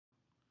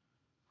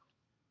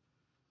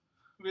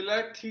we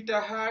let theta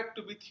hat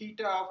to be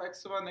theta of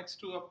x1,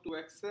 x2 up to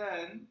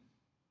xn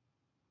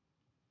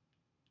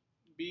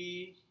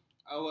be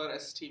our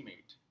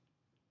estimate.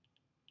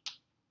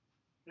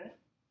 Okay.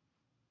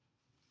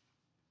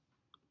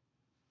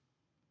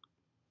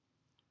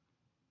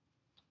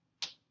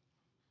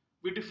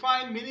 We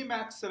define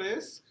minimax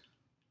risk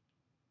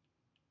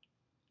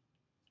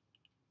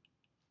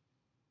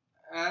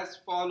as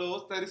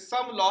follows. There is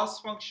some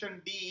loss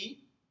function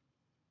d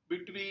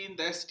between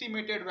the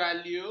estimated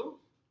value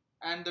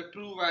and the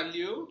true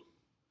value.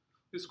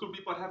 This could be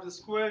perhaps a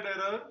squared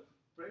error,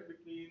 right,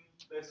 between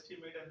the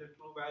estimate and the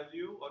true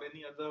value, or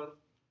any other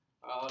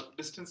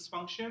distance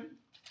function.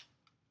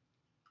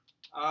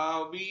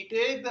 We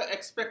take the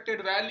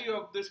expected value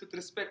of this with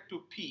respect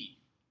to p.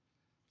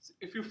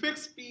 If you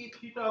fix p,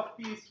 theta of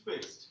p is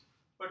fixed,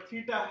 but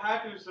theta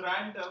hat is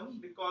random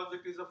because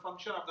it is a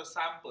function of the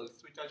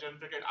samples which are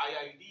generated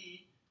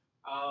IID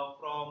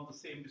from the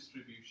same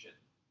distribution.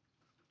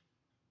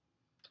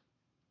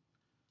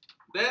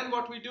 Then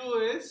what we do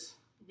is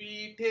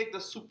we take the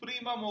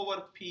supremum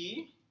over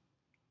p.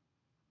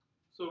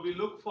 So we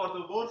look for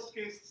the worst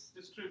case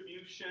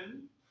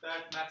distribution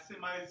that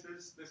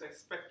maximizes this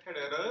expected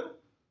error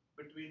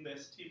between the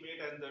estimate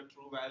and the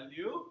true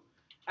value.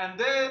 And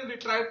then we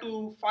try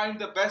to find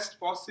the best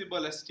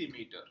possible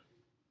estimator.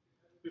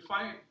 We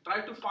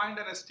try to find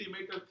an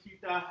estimator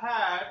theta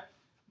hat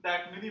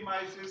that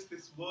minimizes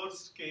this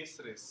worst case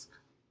risk.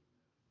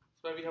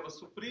 So we have a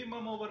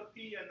supremum over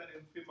p and an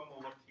infimum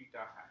over theta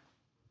hat.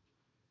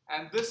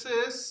 And this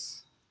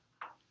is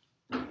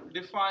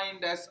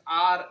defined as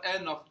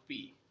Rn of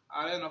p.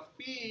 Rn of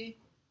p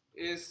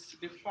is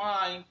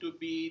defined to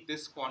be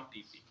this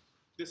quantity.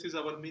 This is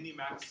our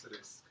minimax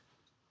risk.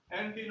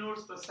 N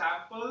denotes the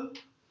sample.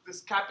 This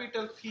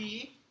capital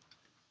P,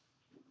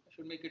 I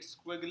should make it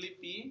squiggly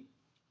p,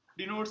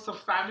 denotes a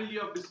family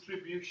of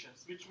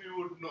distributions which we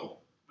would know.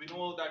 We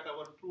know that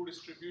our true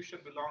distribution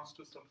belongs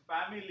to some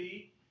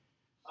family.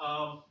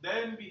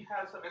 Then we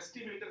have some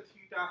estimator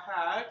theta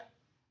hat,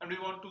 and we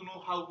want to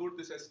know how good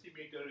this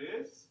estimator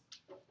is.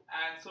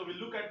 And so we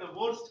look at the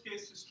worst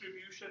case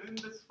distribution in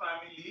this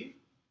family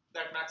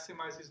that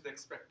maximizes the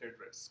expected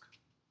risk.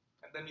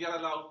 And then we are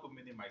allowed to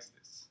minimize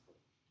this.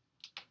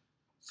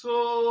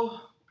 So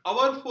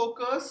our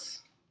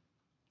focus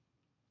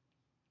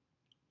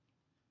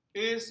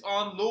is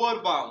on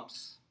lower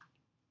bounds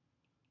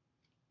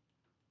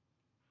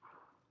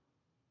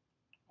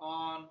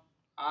on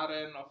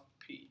Rn of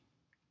p.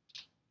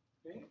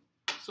 Okay.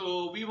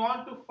 So we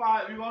want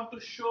to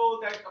show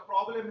that a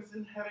problem is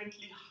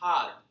inherently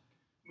hard,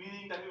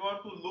 meaning that we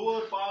want to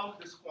lower bound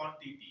this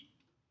quantity.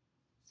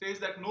 Says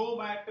that no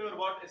matter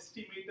what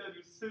estimator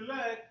you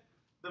select,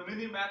 the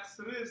minimax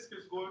risk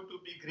is going to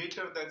be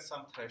greater than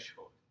some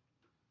threshold.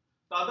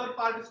 The other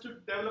part is to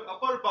develop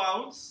upper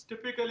bounds.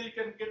 Typically, you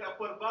can get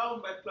upper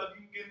bound by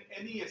plugging in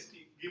any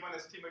given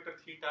estimator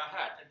theta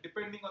hat. And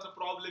depending on the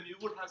problem, you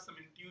would have some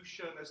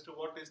intuition as to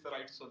what is the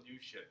right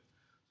solution.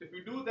 So if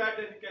you do that,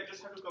 then you can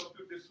just have to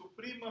compute the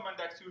supremum, and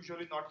that's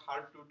usually not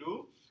hard to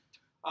do.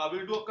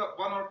 We'll do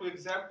one or two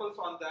examples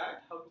on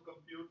that, how to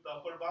compute the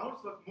upper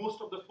bounds, but most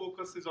of the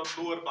focus is on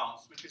lower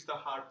bounds, which is the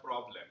hard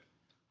problem.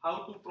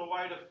 How to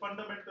provide a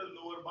fundamental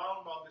lower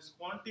bound on this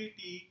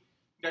quantity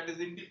that is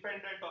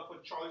independent of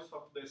a choice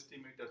of the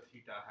estimator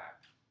theta hat.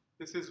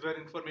 This is where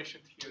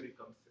information theory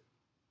comes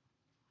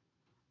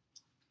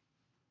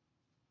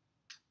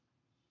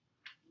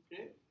in.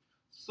 Okay,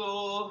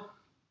 so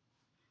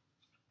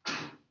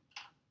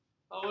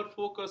our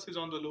focus is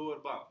on the lower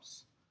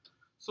bounds.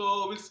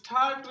 So we'll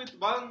start with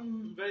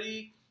one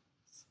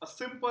a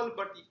simple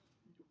but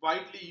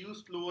widely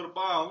used lower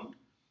bound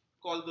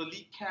called the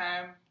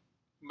LeCam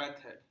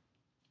method.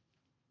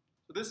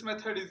 So this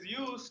method is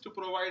used to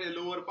provide a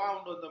lower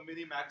bound on the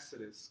minimax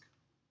risk.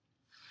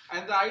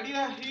 And the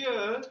idea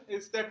here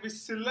is that we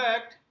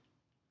select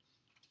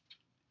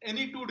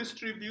any two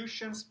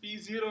distributions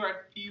P0 and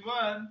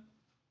P1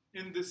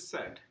 in this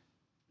set.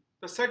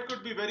 The set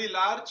could be very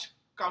large,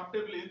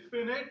 countably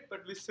infinite,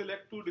 but we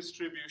select two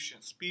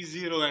distributions,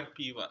 P0 and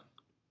P1.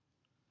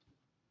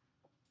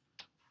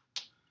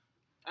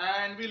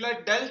 And we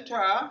let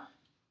delta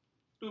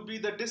to be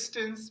the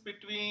distance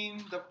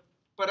between the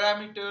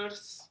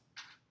parameters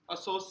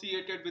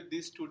associated with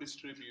these two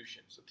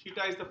distributions. So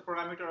theta is the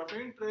parameter of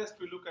interest.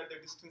 We look at the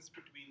distance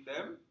between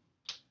them.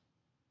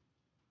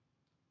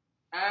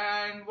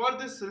 And what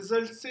this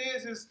result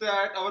says is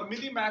that our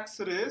minimax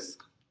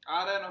risk,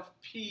 Rn of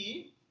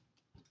p,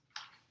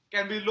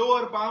 can be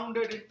lower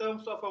bounded in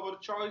terms of our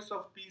choice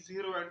of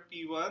P0 and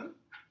P1.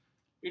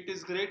 It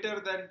is greater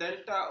than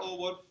delta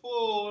over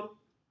 4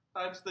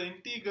 times the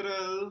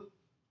integral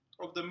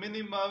of the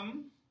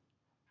minimum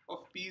of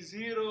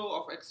P0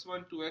 of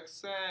x1 to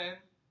xn,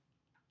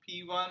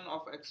 P1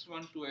 of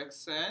x1 to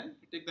xn.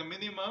 We take the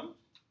minimum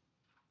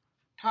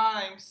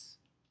times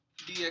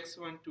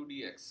dx1 to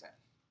dxn.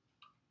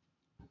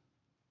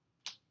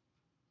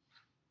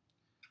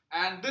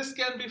 And this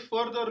can be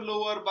further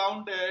lower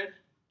bounded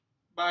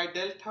by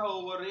delta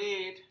over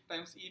 8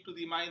 times e to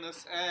the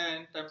minus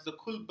n times the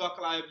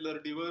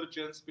Kullback-Leibler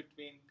divergence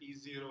between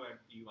P0 and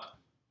P1.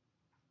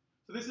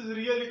 So this is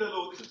really the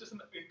low. This is just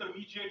an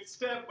intermediate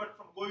step, but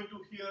from here to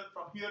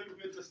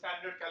here is a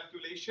standard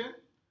calculation.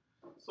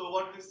 So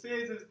what this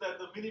says is that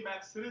the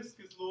minimax risk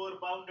is lower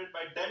bounded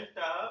by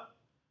delta,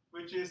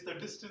 which is the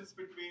distance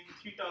between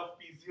theta of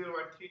P0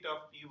 and theta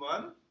of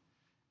P1,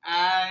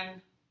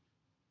 and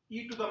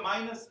e to the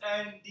minus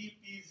n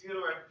dP0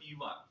 and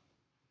P1.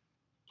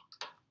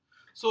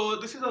 So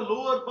this is a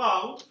lower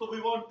bound, so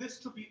we want this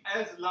to be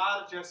as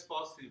large as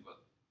possible.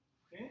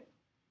 Okay?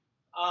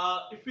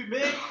 If we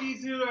make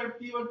P0 and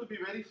P1 to be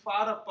very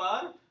far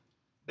apart,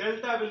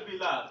 delta will be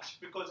large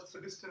because it's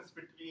the distance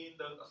between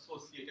the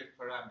associated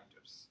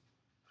parameters.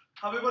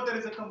 However, there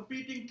is a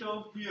competing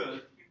term here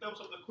in terms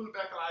of the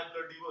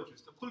Kullback-Leibler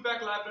divergence. The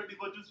Kullback-Leibler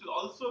divergence will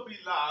also be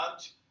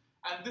large,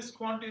 and this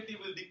quantity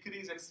will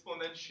decrease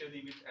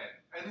exponentially with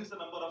n. N is the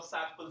number of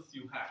samples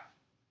you have.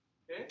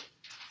 Okay?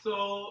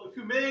 So if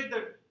you make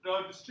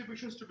the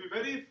distributions to be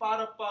very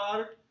far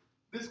apart,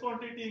 this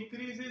quantity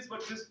increases,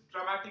 but this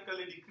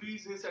dramatically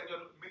decreases, and your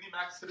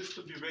minimax risk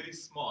will be very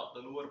small,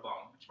 the lower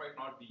bound, which might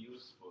not be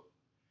useful.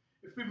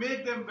 If we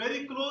make them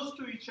very close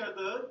to each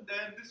other,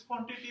 then this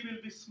quantity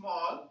will be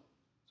small,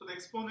 so the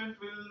exponent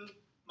will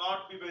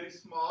not be very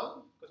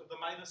small because of the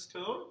minus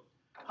term.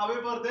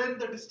 However, then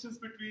the distance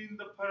between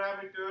the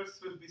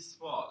parameters will be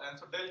small, and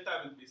so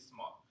delta will be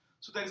small.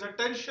 So there is a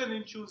tension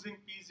in choosing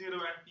P0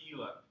 and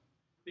P1.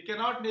 We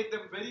cannot make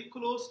them very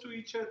close to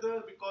each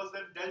other because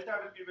then delta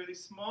will be very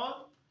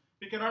small.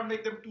 We cannot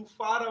make them too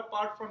far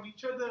apart from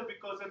each other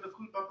because then the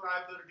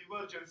Kullback-Leibler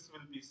divergence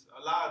will be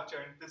large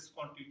and this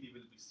quantity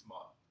will be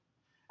small.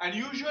 And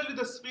usually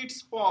the sweet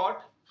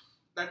spot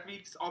that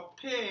we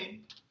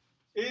obtain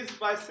is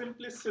by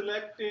simply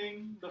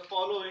selecting the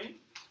following.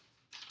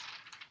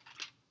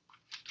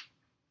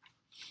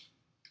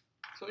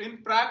 So in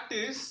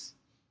practice,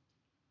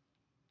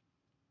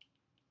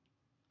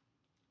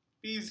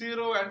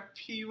 P0 and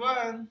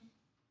P1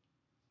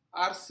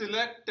 are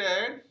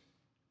selected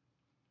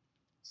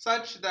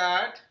such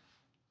that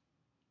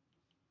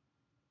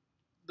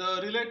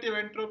the relative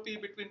entropy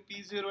between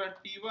P0 and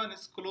P1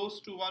 is close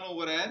to 1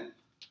 over n,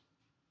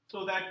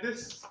 so that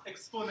this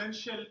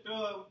exponential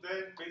term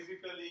then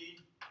basically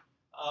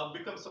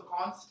becomes a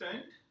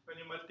constant when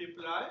you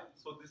multiply,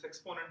 so this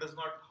exponent does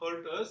not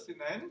hurt us in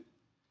n,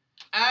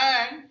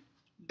 and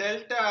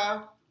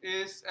delta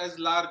is as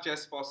large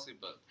as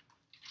possible.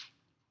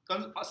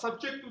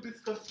 Subject to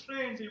this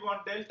constraint, we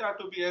want delta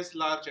to be as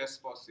large as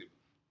possible.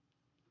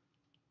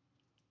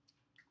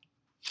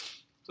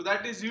 So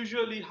that is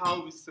usually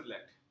how we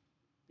select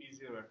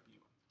P0 and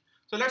P1.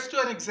 So let's do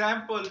an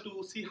example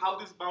to see how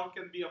this bound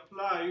can be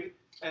applied,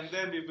 and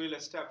then we will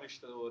establish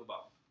the lower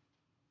bound.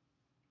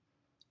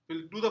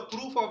 We'll do the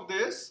proof of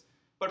this,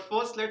 but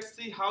first let's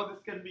see how this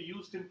can be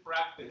used in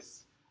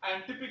practice.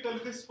 And typically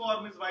this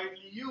form is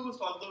widely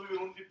used, although we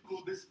will only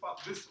prove this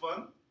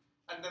one.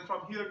 And then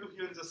from here to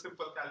here is a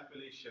simple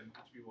calculation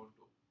which we won't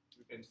do.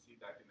 You can see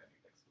that in any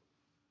textbook.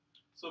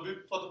 So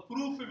for the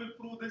proof, we will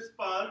prove this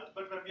part,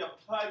 but when we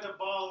apply the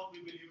bound,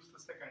 we will use the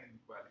second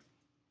inequality.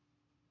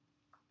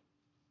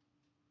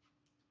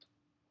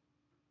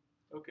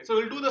 Okay, so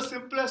we'll do the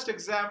simplest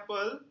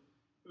example,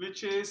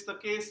 which is the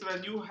case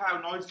when you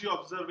have noisy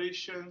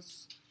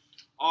observations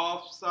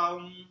of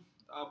some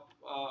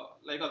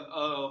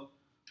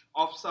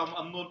of some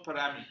unknown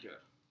parameter.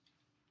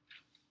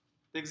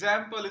 The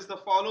example is the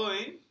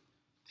following.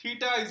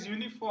 Theta is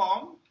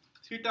uniform.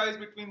 Theta is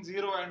between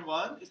 0 and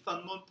 1. It's the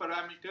unknown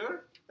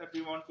parameter that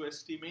we want to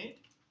estimate.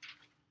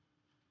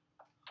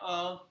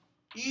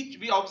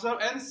 We observe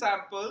n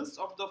samples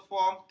of the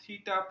form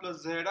theta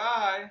plus zi,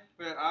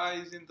 where I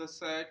is in the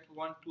set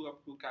 1, 2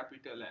 up to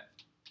capital N.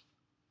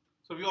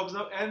 So we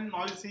observe n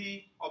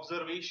noisy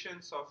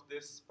observations of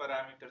this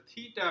parameter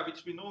theta,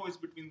 which we know is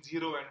between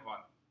 0 and 1.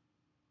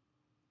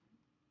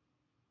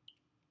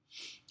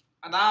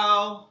 And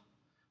now,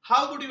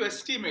 how would you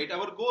estimate?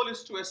 Our goal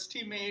is to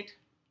estimate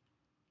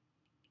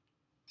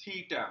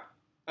theta.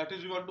 That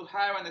is, we want to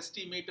have an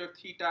estimator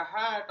theta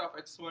hat of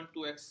x1 to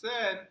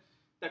xn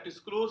that is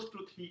close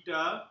to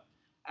theta,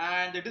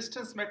 and the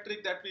distance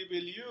metric that we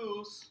will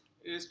use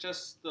is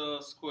just the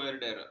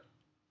squared error.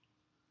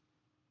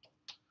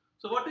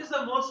 So what is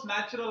the most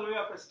natural way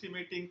of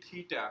estimating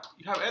theta?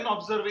 You have n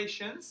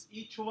observations.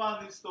 Each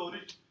one is the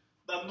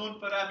unknown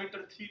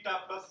parameter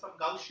theta plus some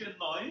Gaussian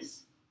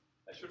noise.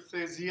 I should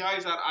say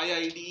Zi's are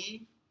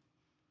IID,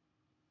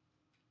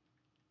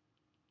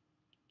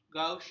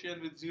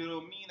 Gaussian with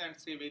 0 mean, and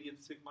say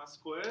variance sigma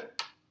square.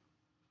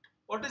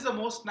 What is the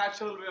most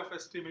natural way of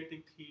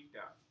estimating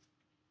theta?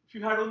 If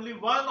you had only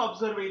one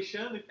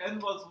observation, if n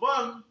was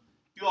 1,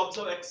 you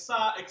observe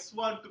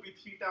x1 to be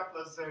theta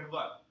plus z1.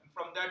 And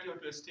from that you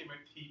have to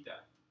estimate theta.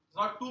 There's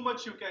not too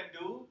much you can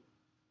do.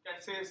 You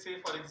can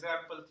say for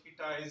example,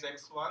 theta is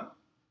x1.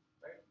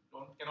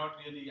 Right? Cannot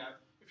really have.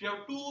 If you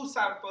have two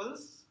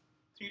samples,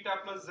 theta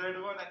plus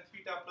z1 and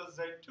theta plus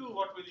z2,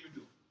 what will you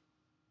do?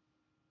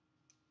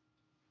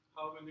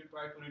 how will you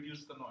try to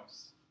reduce the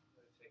noise?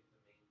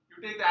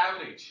 You take the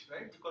average,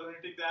 right? Because when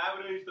you take the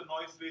average, the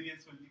noise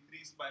variance will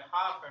decrease by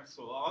half and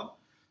so on.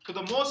 So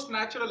the most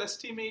natural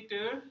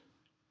estimator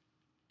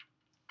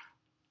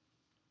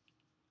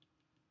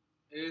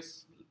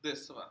is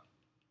this one.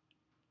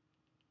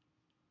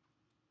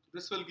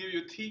 This will give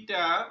you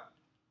theta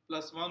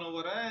plus 1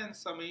 over n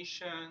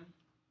summation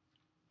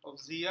of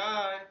Zi.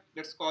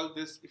 Let's call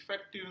this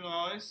effective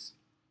noise.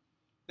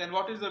 Then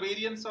what is the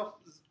variance of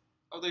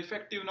the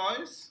effective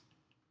noise?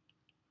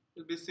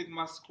 It will be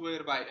sigma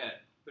square by n.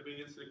 The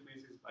variance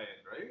decreases by n,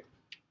 right?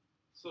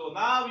 So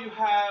now you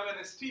have an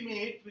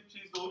estimate which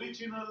is the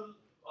original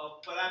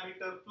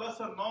parameter plus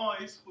a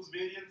noise whose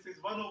variance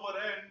is 1 over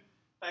n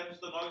times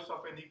the noise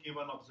of any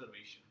given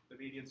observation, the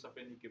variance of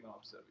any given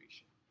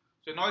observation.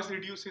 So noise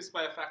reduces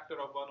by a factor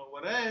of 1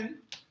 over n.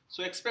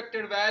 So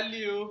expected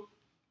value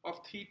of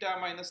theta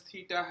minus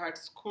theta hat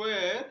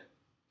square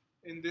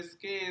in this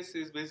case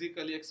is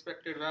basically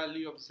expected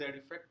value of Z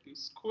effective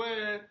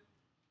square,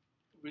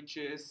 which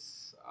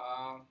is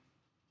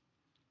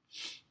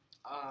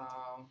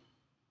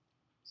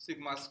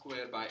sigma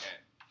square by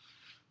n.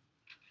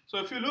 So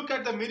if you look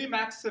at the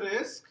minimax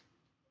risk,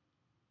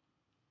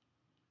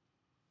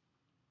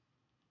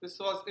 this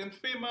was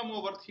infimum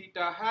over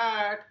theta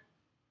hat,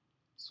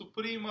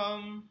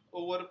 supremum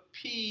over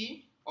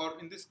p, or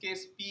in this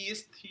case p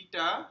is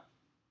theta,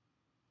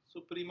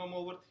 supremum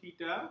over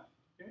theta,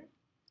 okay.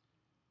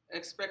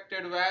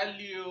 Expected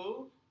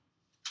value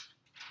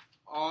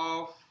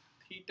of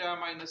theta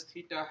minus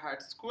theta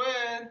hat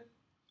square.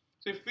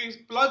 So if we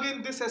plug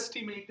in this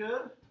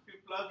estimator, if we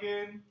plug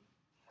in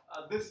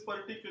this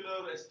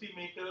particular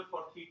estimator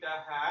for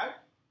theta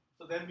hat,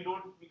 so then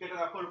we get an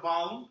upper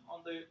bound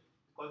on the,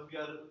 because we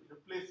are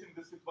replacing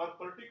this with one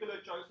particular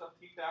choice of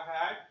theta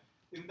hat.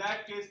 In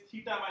that case,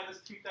 theta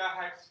minus theta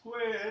hat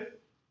square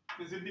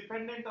is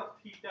independent of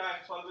theta and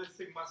it's always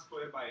sigma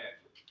square by n.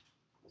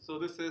 So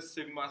this is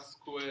sigma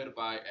square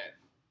by n.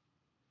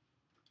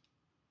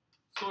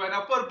 So an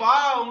upper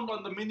bound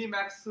on the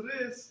minimax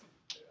risk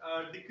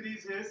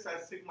decreases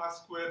as sigma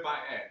square by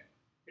n.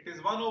 It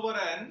is 1 over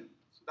n,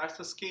 so that's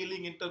the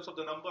scaling in terms of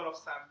the number of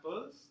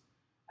samples,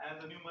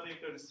 and the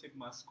numerator is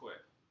sigma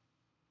square.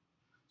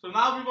 So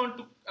now we want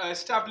to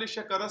establish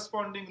a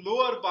corresponding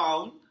lower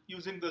bound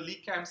using the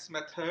LeCamps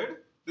method,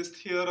 this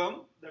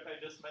theorem that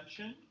I just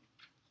mentioned.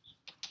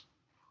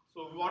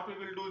 So what we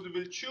will do is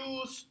we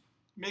will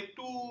make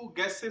two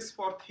guesses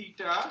for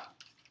theta,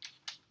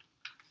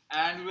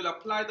 and we will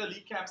apply the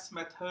LeCamps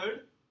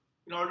method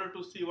in order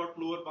to see what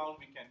lower bound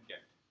we can get.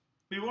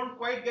 We won't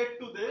quite get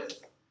to this,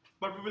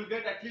 but we will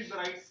get at least the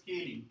right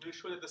scaling. We will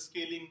show that the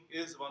scaling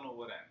is 1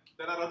 over n.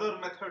 There are other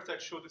methods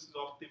that show this is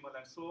optimal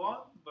and so on,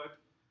 but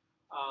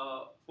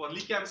for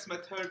LeCamps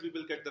method, we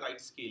will get the right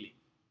scaling.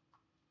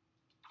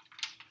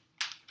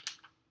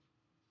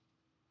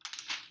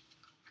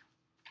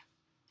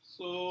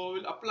 So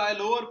we'll apply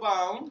lower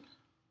bound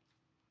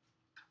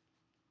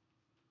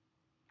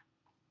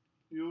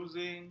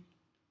using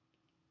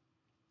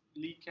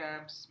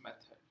LeCamps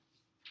method.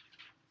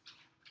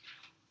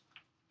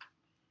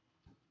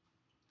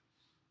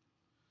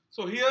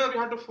 So here we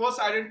have to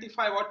first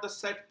identify what the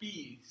set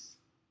P is.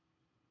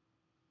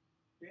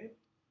 Okay.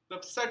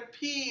 The set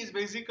P is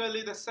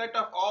basically the set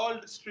of all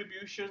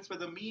distributions where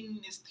the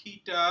mean is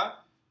theta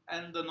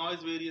and the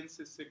noise variance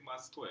is sigma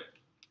squared.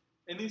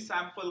 Any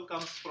sample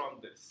comes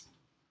from this,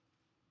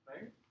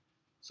 right?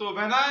 So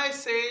when I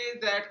say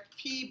that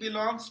P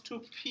belongs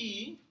to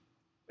P,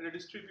 the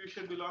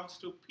distribution belongs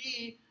to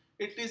P,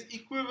 it is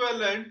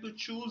equivalent to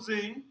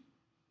choosing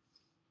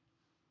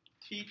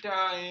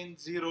theta in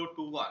 0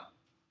 to 1.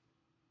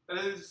 There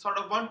is sort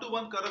of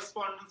one-to-one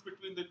correspondence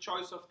between the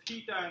choice of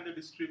theta and the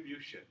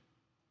distribution.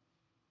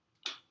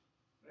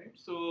 Right?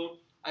 So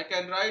I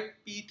can write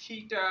P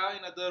theta,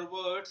 in other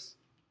words,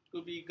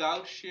 to be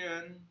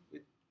Gaussian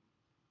with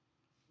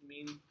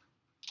mean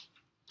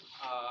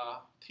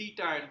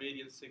theta and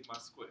variance sigma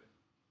square.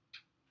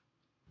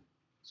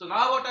 So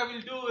now what I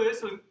will do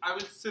is I will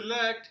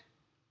select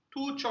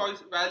two choice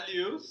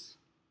values,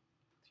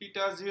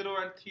 theta 0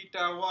 and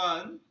theta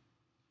 1,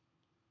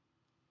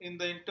 in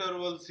the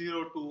interval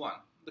 0 to 1.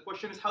 The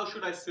question is, how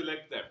should I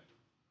select them?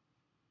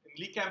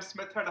 In LeCamps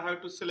method, I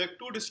have to select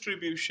two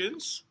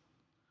distributions.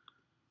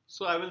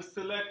 So I will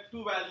select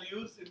two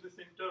values in this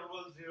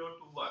interval 0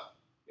 to 1,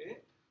 okay,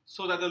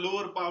 so that the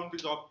lower bound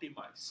is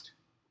optimized.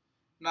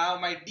 Now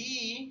my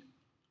D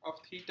of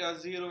theta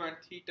 0 and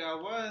theta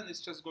 1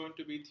 is just going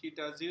to be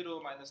theta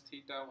 0 minus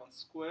theta 1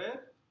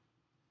 square.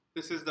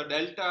 This is the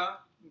delta,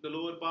 the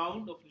lower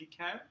bound of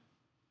LeCamp.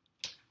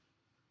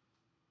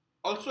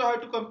 Also, I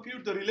have to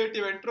compute the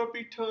relative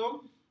entropy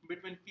term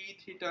between P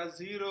theta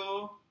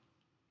 0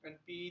 and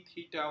P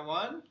theta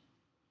 1.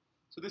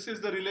 So this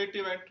is the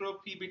relative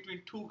entropy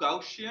between two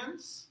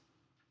Gaussians.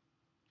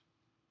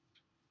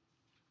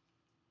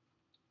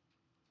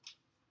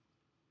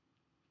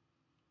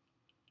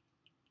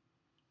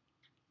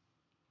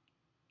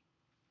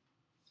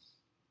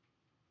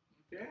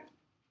 Okay.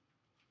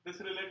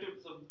 This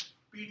relative, so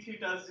P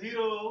theta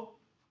 0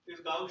 is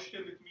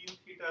Gaussian with mean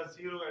theta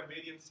 0 and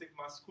variance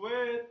sigma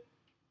square.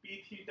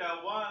 P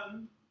theta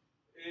 1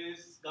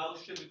 is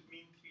Gaussian with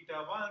mean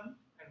theta 1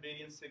 and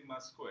variance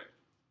sigma square.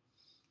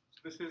 So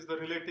this is the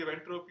relative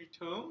entropy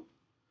term.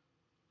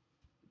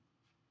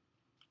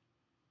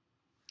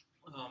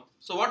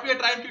 So what we are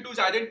trying to do is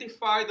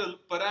identify the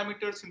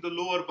parameters in the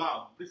lower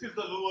bound. This is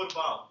the lower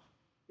bound.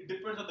 It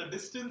depends on the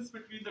distance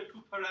between the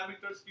two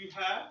parameters we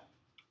have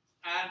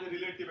and the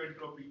relative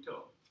entropy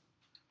term.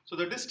 So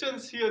the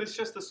distance here is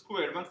just the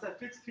square. Once I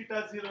fix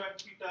theta 0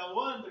 and theta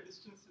 1, the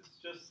distance is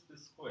just the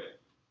square.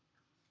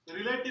 The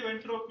relative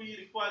entropy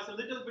requires a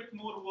little bit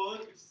more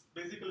work. It's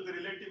basically the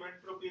relative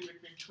entropy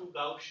between two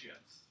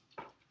Gaussians.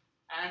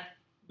 And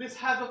this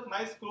has a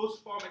nice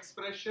closed form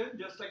expression,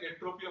 just like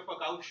entropy of a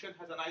Gaussian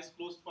has a nice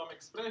closed form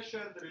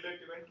expression. The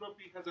relative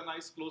entropy has a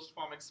nice closed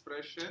form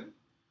expression.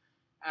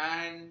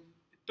 And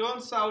it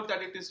turns out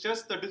that it is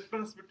just the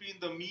difference between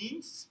the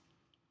means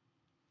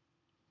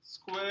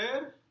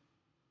square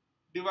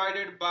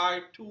divided by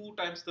 2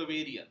 times the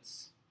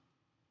variance.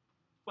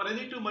 For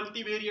any two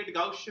multivariate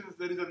Gaussians,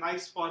 there is a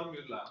nice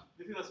formula.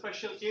 This is a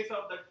special case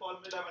of that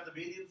formula when the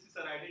variances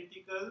are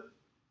identical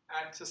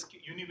and it's a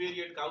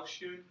univariate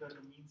Gaussian where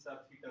the means are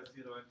theta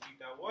 0 and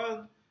theta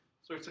 1.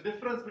 So it's a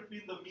difference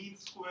between the mean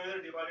square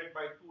divided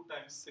by 2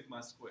 times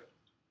sigma square.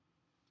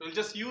 So you'll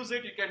just use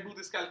it. You can do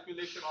this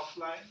calculation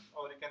offline,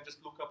 or you can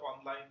just look up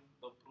online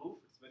the proof.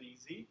 It's very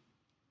easy.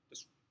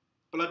 Just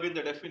plug in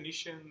the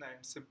definition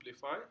and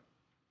simplify.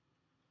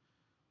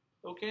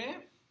 Okay.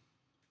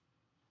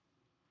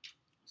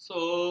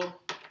 So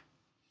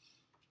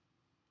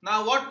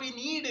now what we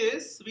need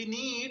is, we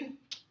need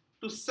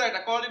to set,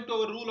 according to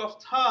our rule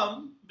of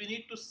thumb, we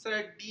need to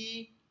set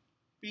d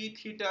p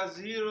theta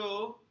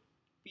 0,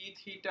 p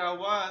theta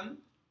 1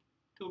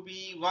 to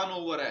be 1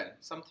 over n,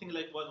 something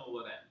like 1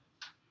 over n.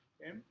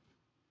 Okay?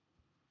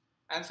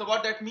 And so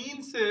what that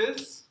means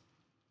is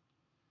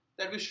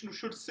that we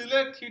should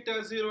select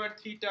theta 0 and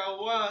theta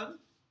 1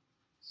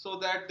 so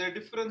that the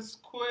difference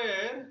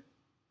square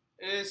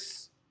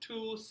is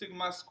 2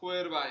 sigma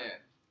square by n.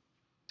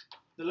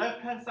 The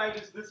left hand side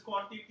is this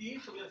quantity,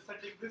 so we are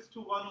setting this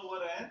to 1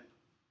 over n.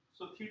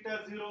 So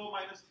theta 0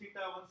 minus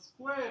theta 1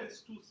 square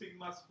is 2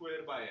 sigma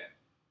square by n.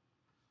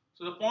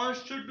 So the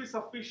points should be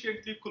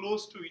sufficiently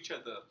close to each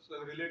other, so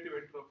the relative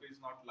entropy is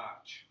not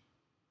large.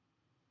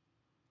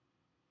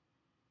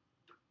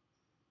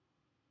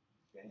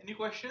 Okay, any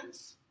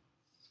questions?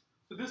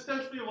 So this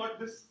tells me what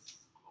this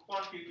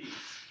quantity is.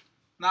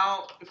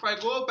 Now, if I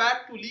go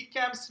back to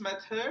Lee-Camp's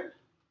method,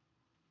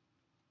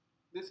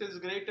 this is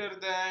greater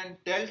than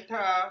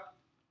delta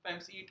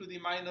times e to the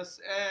minus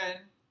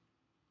n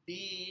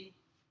d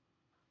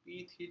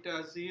p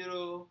theta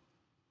 0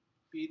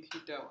 p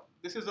theta 1.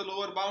 This is the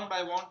lower bound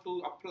I want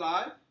to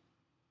apply.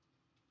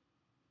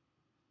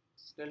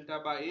 It's delta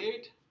by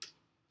 8.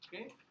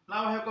 Okay.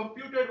 Now I have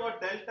computed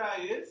what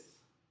delta is.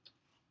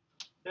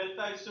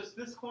 Delta is just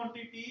this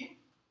quantity,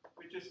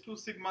 which is 2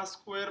 sigma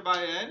square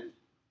by n.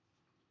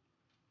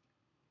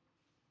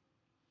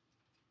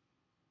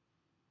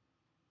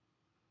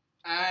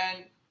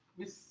 And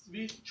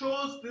we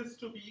chose this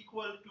to be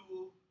equal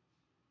to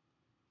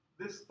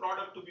this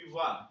product to be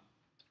 1.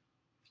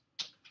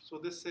 So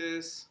this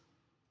is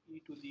e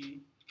to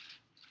the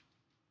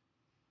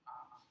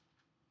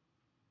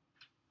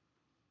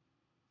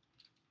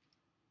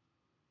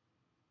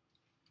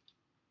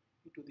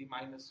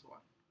minus 1.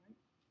 Right?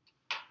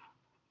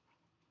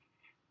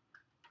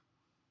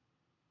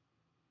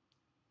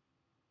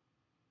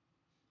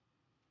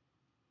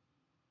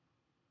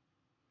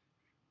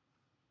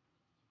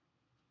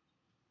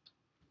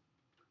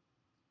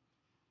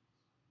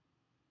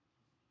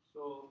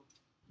 So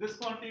this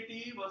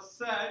quantity was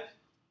set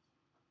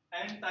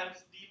n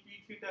times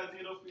dp theta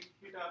 0 p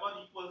theta 1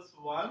 equals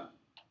 1.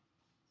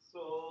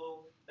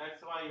 So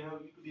that's why you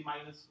have e to the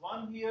minus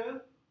 1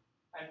 here.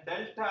 And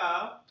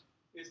delta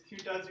is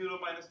theta 0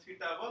 minus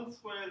theta 1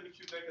 square, which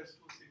you get as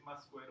 2 sigma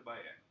square by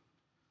n.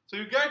 So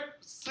you get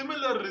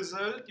similar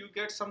result. You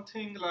get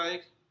something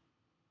like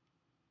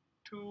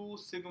 2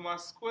 sigma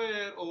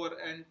square over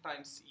n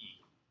times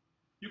e.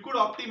 You could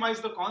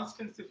optimize the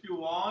constants if you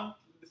want.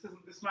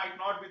 This might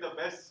not be the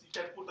best. You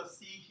can put a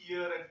c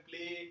here and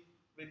play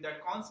with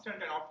that constant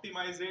and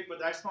optimize it, but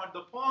that's not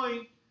the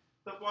point.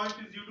 The point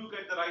is you do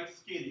get the right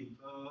scaling.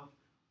 The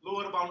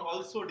lower bound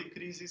also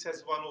decreases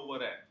as 1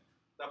 over n.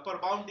 The upper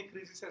bound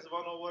decreases as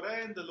 1 over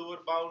n, the lower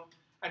bound,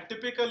 and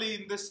typically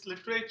in this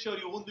literature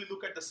you only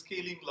look at the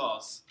scaling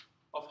laws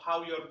of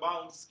how your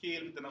bounds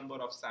scale with the number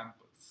of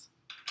samples.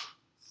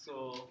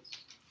 So,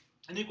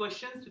 any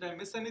questions? Did I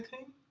miss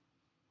anything?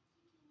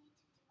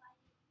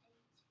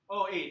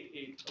 Oh,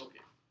 8, okay.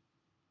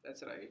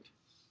 That's right.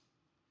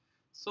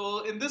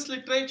 So in this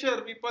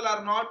literature, people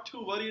are not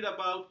too worried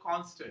about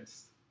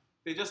constants.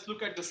 They just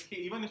look at the scale.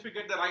 Even if you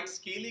get the right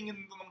scaling in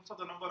terms of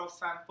the number of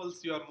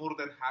samples, you are more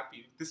than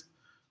happy.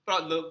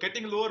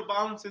 Getting lower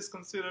bounds is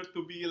considered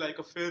to be like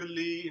a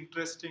fairly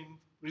interesting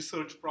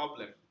research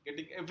problem.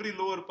 Getting every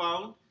lower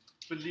bound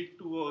will lead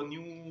to a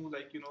new,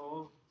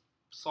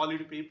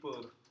 solid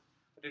paper.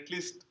 that at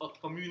least a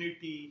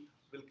community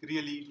will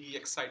really be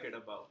excited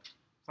about.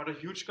 Not a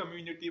huge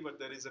community, but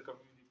there is a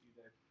community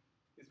that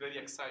is very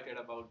excited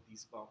about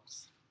these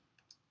bounds.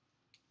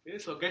 Okay,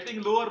 so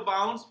getting lower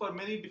bounds for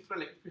many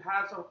different, like if you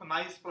have sort of a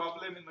nice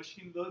problem in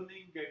machine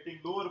learning, getting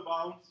lower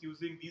bounds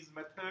using these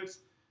methods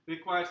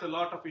requires a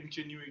lot of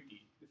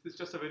ingenuity. This is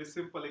just a very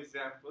simple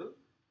example,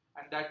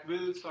 and that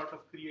will sort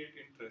of create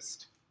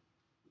interest.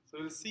 So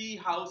we'll see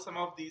how some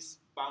of these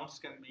bounds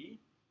can be.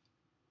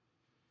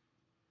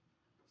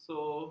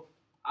 So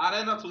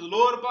Rn up to the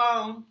lower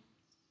bound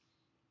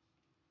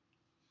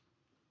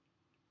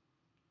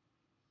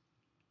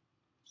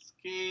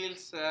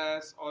scales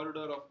as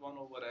order of 1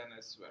 over n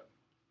as well.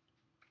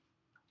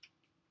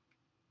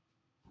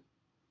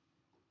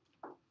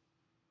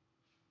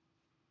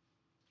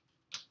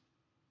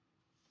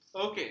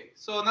 Okay,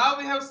 so now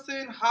we have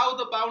seen how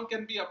the bound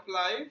can be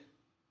applied.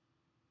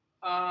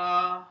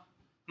 Now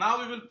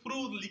we will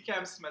prove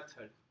LeCamps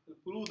method. We'll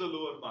prove the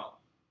lower bound.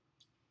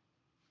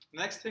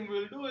 Next thing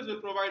we'll do is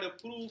we'll provide a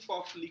proof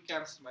of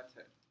LeCamps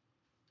method.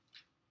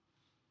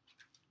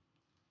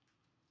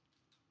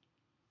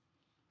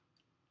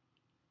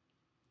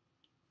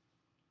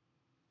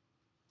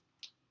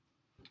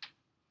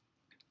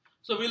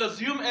 So we'll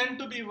assume n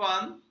to be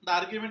 1. The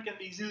argument can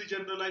be easily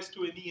generalized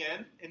to any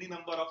n, any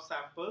number of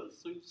samples.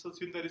 So let's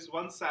assume there is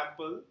one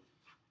sample.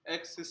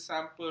 X is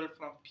sampled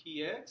from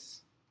Px.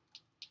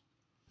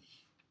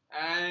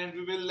 And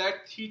we will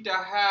let theta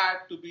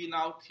hat to be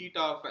now theta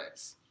of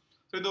x.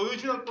 So in the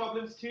original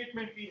problem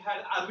statement, we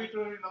had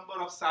arbitrary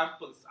number of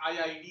samples,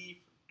 IID,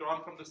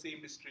 drawn from the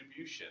same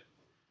distribution.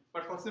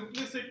 But for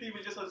simplicity,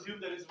 we just assume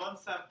there is one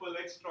sample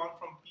x drawn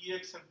from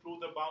Px and prove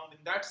the bound in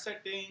that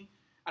setting,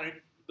 and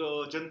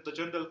the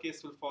general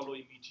case will follow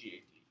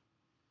immediately.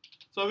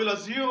 So we'll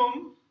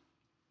assume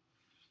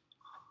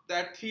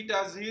that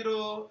theta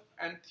 0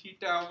 and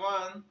theta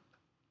 1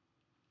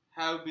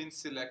 have been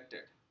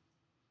selected.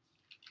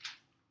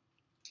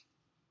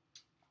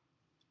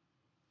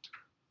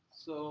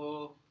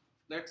 So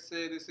let's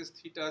say this is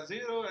theta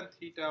 0 and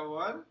theta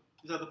 1.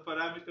 These are the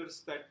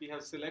parameters that we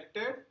have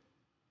selected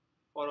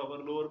for our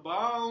lower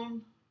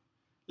bound.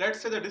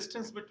 Let's say the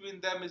distance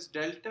between them is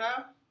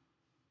delta.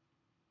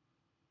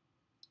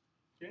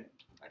 Okay,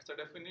 that's the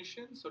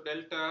definition. So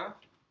delta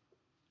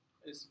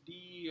is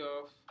d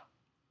of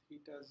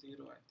theta 0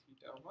 and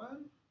theta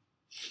 1.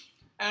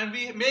 And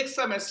we make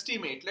some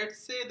estimate. Let's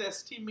say the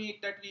estimate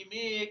that we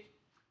make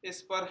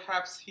is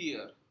perhaps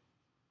here.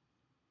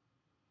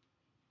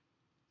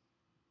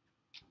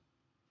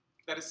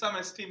 There is some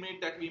estimate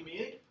that we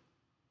make.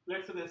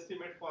 Let's say the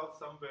estimate falls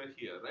somewhere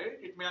here, right?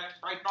 It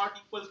might not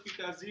equal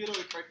theta 0,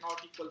 it might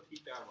not equal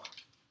theta 1.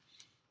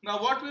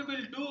 Now what we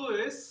will do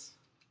is,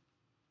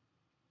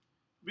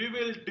 we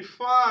will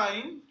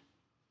define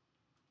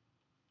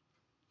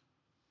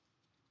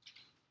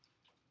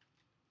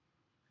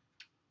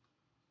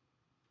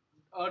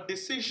a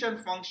decision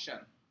function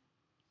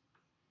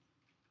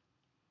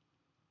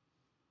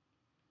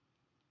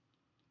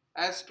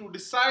as to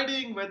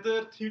deciding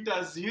whether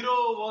theta 0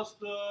 was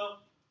the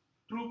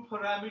true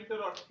parameter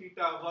or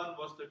theta 1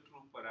 was the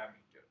true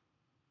parameter.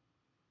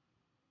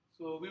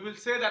 So we will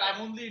say that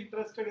I'm only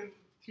interested in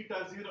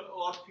theta 0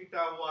 or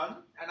theta 1,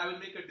 and I will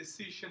make a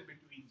decision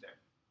between them.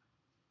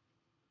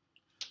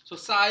 So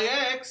psi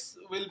x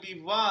will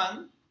be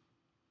 1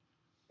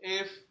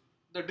 if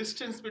the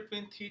distance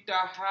between theta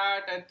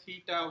hat and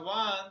theta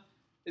 1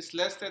 is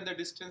less than the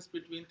distance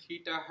between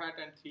theta hat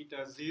and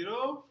theta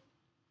 0,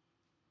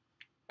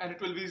 and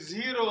it will be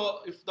 0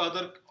 if the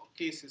other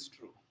case is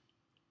true.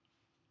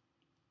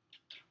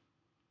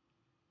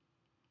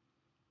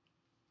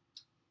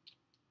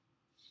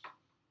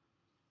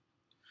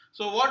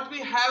 So what we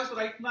have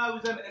right now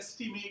is an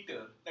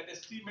estimator that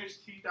estimates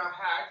theta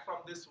hat from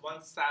this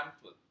one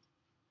sample.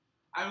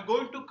 I'm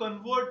going to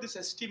convert this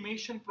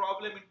estimation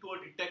problem into a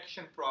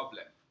detection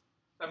problem.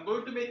 So I'm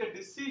going to make a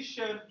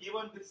decision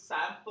given this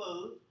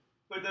sample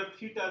whether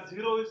theta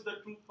 0 is the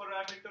true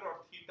parameter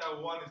or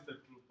theta 1 is the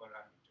true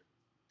parameter.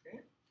 Okay?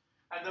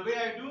 And the way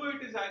I do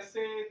it is I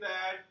say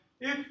that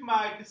if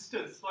my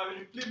distance, so I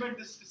will implement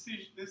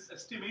this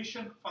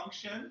estimation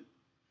function,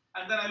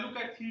 and then I look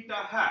at theta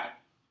hat.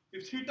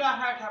 If theta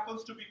hat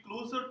happens to be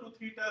closer to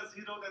theta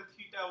 0 than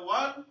theta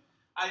 1,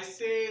 I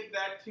say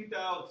that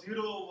theta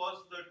 0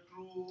 was the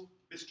true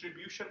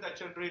distribution that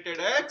generated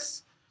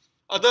x.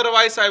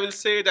 Otherwise, I will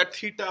say that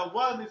theta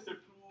 1 is the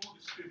true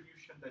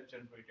distribution that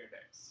generated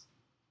x.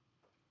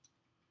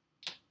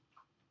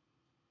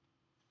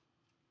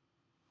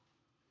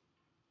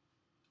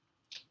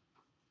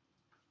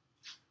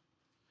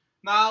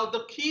 Now,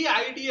 the key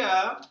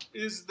idea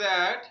is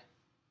that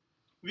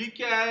we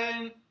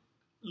can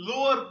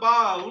lower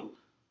bound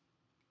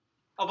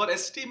our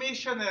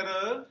estimation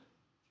error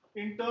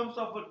in terms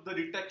of the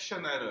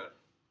detection error.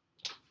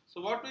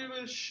 So what we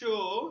will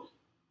show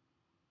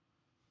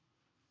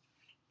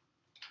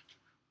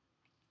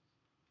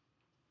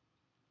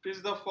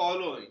is the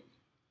following.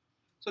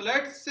 So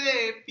let's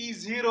say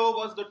P0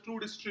 was the true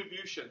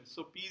distribution.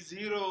 So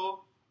P0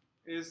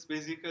 is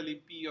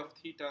basically P of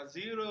theta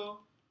 0,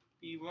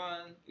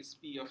 P1 is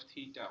P of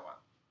theta 1.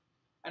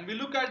 And we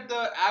look at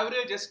the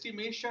average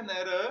estimation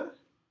error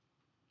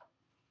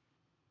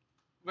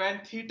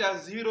when theta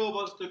 0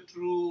 was the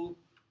true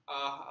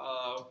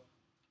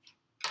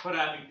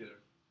parameter.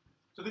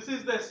 So this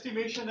is the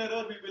estimation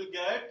error we will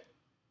get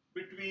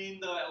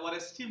between our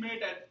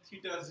estimate at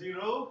theta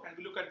 0, and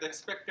we look at the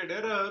expected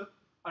error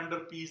under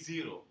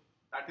P0.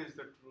 That is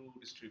the true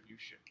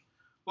distribution.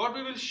 What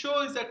we will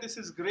show is that this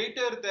is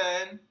greater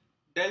than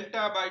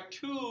delta by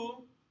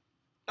 2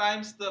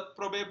 times the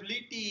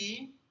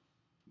probability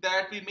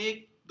that we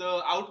make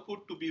the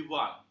output to be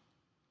 1.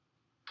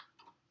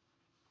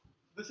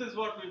 This is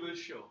what we will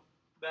show,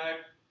 that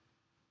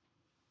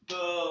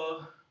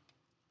the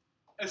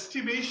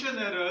estimation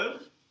error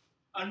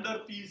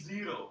under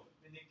P0,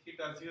 meaning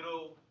theta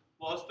 0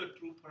 was the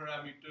true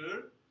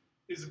parameter,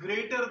 is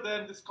greater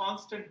than this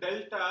constant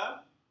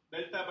delta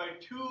by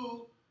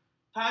 2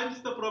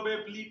 times the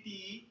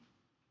probability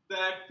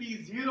that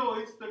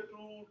P0 is the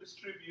true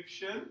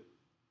distribution,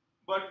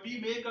 but we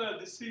make a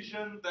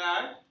decision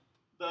that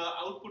the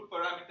output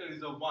parameter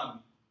is a 1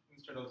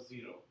 instead of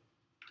 0.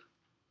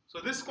 So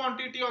this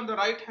quantity on the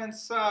right hand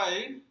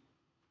side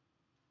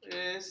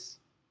is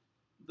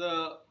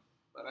the,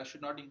 well, I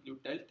should not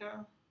include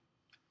delta.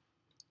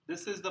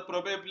 This is the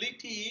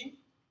probability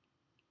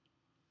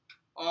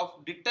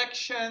of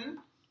detection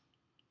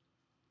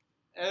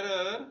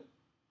error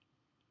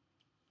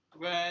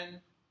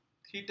when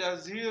theta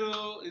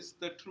 0 is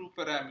the true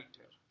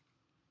parameter.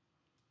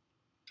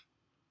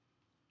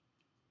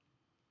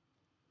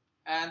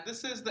 And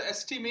this is the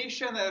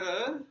estimation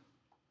error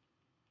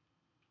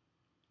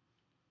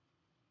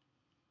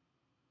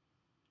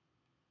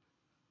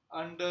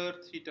under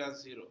theta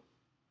 0.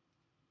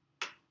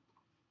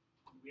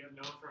 We have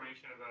no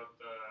information about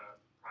the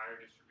prior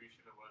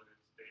distribution of whether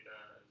it's theta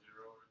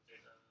 0 or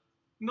theta.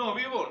 No,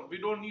 we won't. We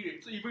don't need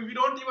it. So we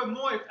don't even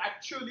know if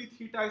actually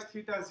theta is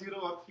theta 0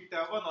 or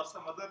theta 1 or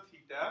some other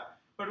theta,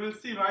 but we'll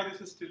see why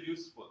this is still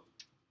useful.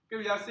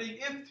 Okay, we are saying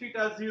if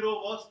theta 0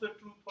 was the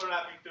true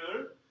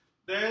parameter,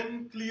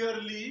 then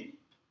clearly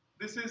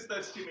this is the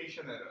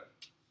estimation error.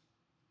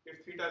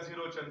 If theta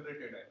 0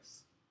 generated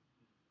x.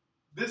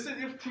 This is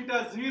if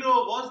theta 0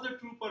 was the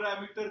true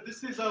parameter,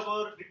 this is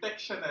our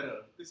detection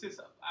error. This is,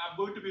 I'm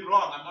going to be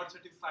wrong. I'm not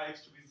setting psi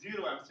x to be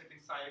 0, I'm setting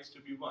psi x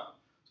to be 1.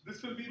 So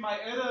this will be my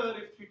error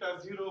if theta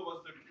 0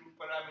 was the true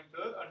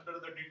parameter under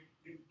the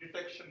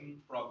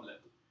detection problem.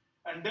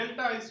 And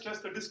delta is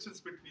just the distance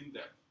between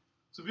them.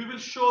 So we will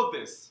show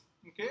this.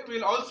 Okay,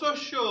 we'll also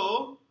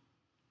show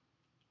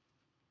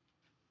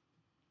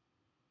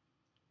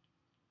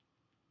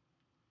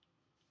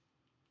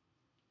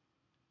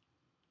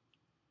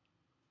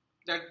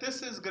that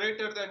this is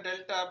greater than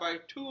delta by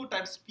 2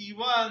 times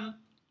P1,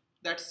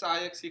 that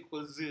psi x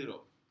equals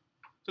 0.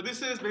 So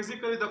this is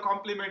basically the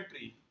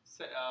complementary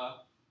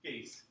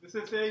case. This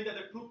is saying that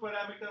the true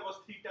parameter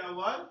was theta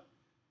 1,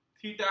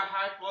 theta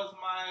hat was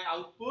my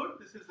output,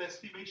 this is the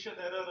estimation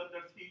error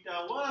under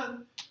theta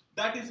 1,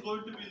 that is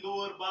going to be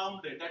lower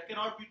bounded. That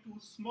cannot be too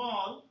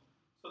small,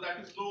 so that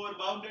is lower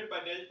bounded by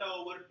delta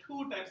over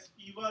 2 times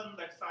P1,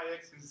 that psi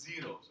x is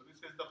 0. So this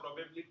is the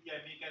probability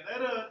I make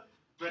an error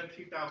when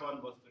theta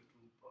 1 was the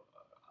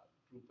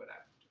true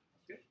parameter.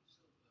 Okay? So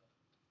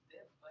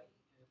there by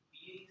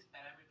PA is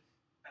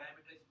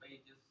parameterized by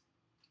just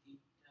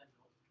theta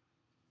naught.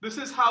 This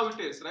is how it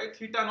is, right?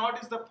 Theta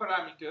naught is the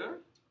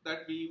parameter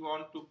that we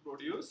want to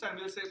produce, and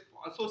we'll say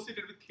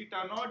associated with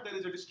theta naught there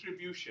is a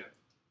distribution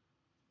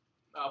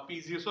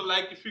P0. So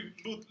like if you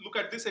look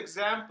at this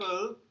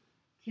example,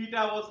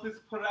 theta was this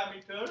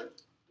parameter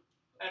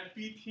and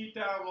P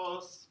theta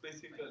was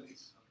basically.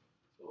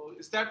 So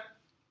is that?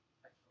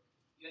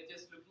 You are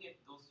just looking at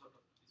those sort of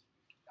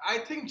distributions. I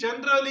think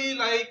generally,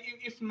 like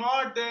if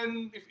not,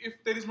 then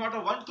if there is not a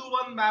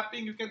one-to-one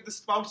mapping, you can, this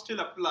bound still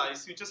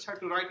applies. You just have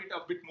to write it a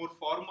bit more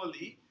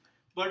formally.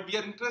 But we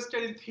are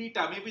interested in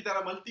theta. Maybe there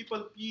are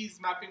multiple p's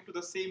mapping to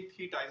the same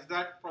theta. Is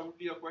that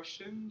probably a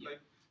question? Yeah.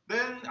 Like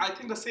then I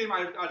think the same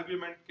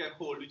argument can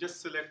hold. You just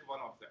select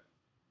one of them.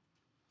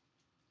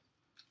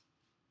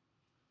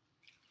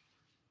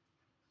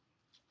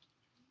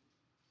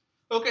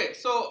 Okay,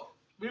 so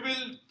we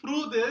will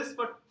prove this,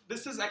 but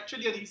this is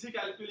actually an easy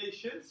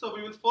calculation. So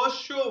we will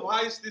first show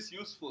why is this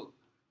useful.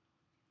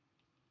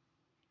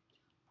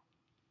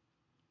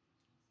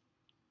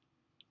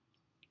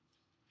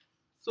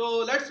 So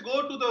let's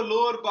go to the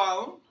lower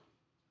bound.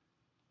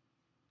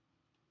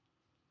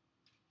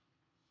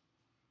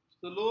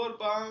 The lower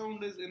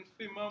bound is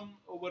infimum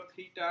over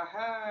theta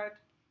hat,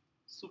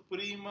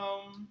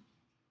 supremum.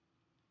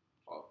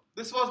 Oh,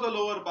 this was the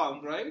lower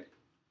bound, right?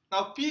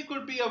 Now P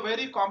could be a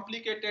very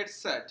complicated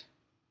set.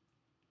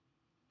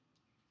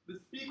 This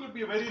P could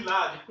be very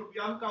large, it could be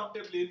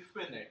uncountably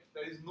infinite.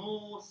 There is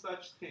no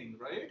such thing,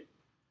 right?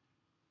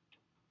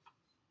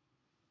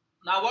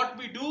 Now what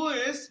we do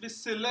is we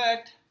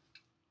select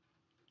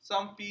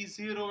some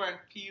P0 and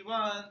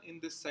P1 in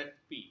this set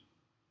P.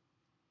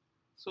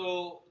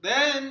 So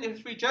then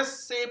if we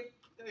just say,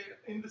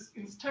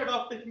 instead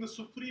of taking the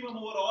supremum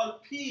over all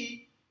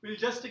P, we'll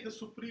just take the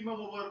supremum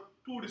over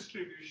two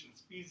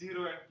distributions, P0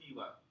 and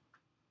P1.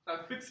 So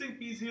I'm fixing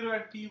P0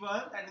 and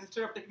P1, and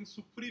instead of taking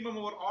supremum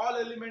over all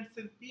elements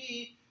in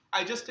P,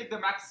 I just take the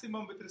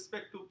maximum with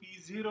respect to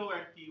P0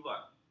 and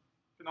P1.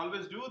 You can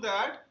always do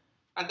that,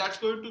 and that's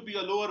going to be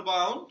a lower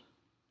bound.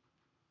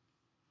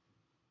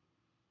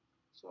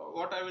 So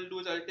what I will do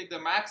is I'll take the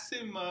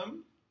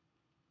maximum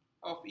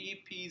of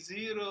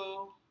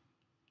EP0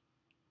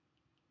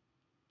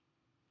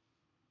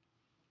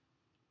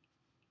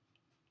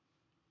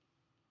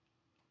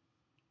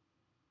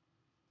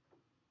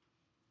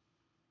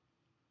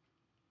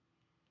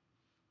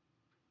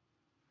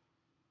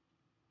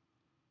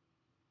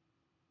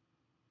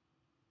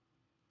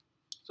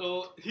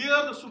 So here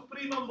the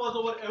supremum was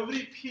over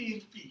every P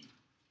in P.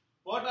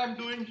 What I'm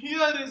doing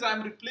here is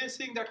I'm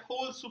replacing that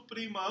whole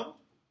supremum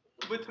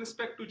with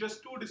respect to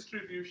just two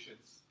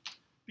distributions,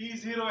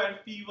 P0 and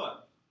P1.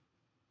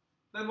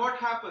 Then what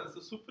happens? The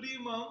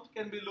supremum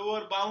can be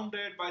lower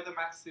bounded by the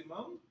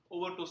maximum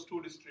over those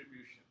two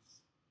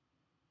distributions.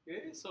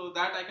 Okay, so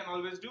that I can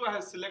always do. I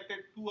have selected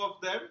two of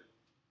them.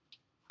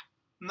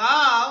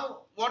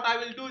 Now what I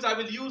will do is I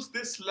will use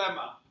this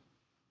lemma.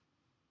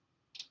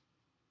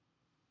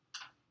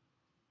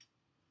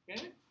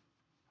 Okay.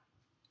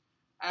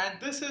 And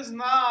this is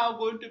now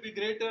going to be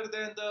greater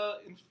than the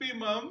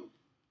infimum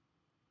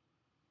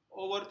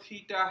over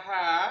theta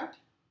hat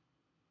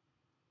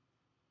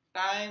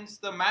times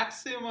the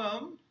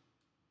maximum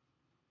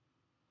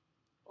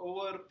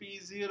over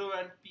P0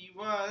 and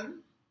P1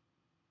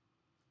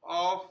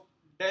 of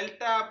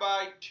delta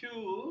by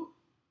 2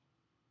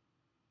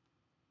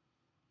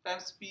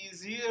 times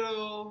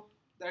P0,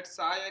 that's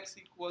psi x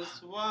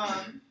equals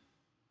 1,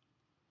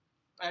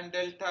 and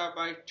delta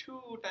by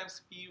 2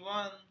 times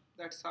P1,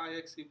 that's psi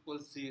x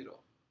equals 0.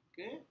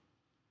 Okay.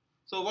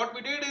 So what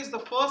we did is the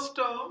first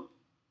term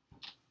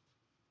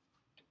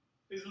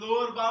is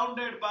lower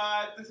bounded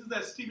by, this is the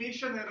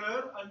estimation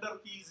error under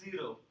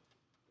P0.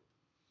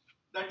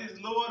 That is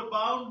lower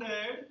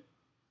bounded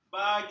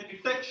by the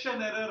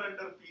detection error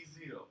under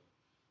P0.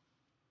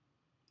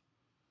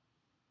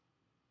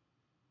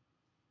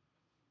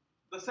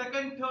 The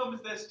second term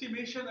is the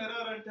estimation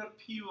error under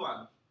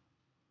P1.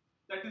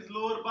 That is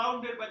lower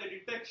bounded by the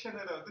detection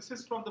error. This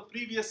is from the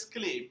previous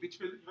claim, which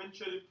will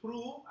eventually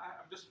prove.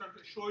 I'm just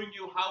showing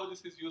you how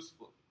this is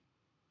useful.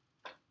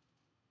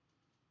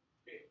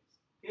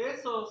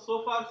 Okay,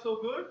 so far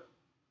so good.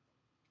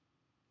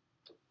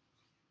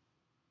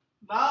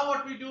 Now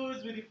what we do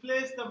is we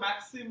replace the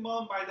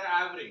maximum by the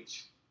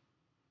average.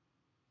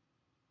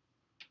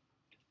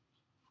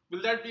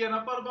 Will that be an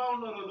upper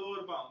bound or a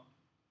lower bound?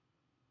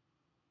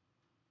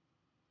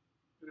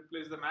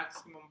 Replace the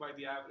maximum by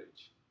the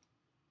average.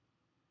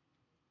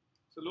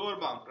 So lower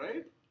bound,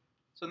 right?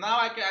 So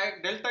now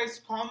delta is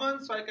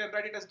common, so I can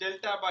write it as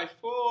delta by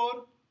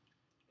 4,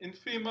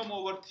 infimum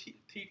over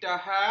theta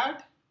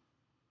hat,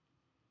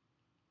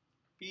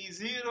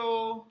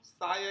 P0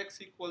 psi x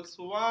equals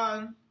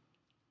 1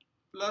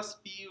 plus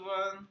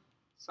P1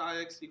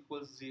 psi x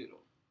equals 0.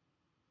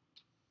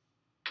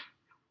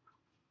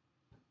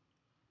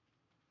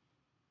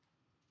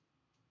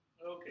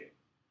 Okay.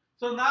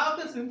 So now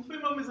this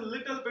infimum is a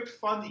little bit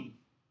funny,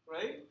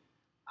 right?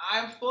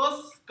 I'm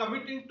first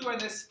committing to an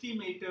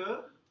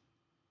estimator.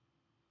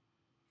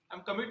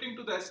 I'm committing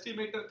to the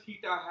estimator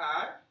theta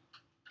hat.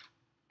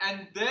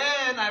 And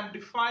then I'm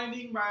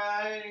defining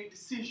my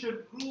decision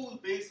rule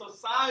based on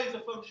psi is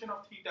a function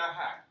of theta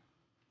hat.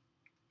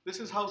 This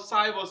is how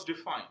psi was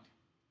defined.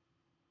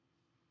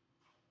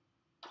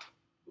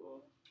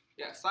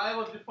 Yeah, psi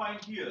was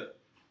defined here.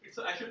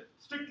 So I should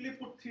strictly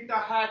put theta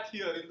hat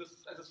here in this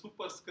as a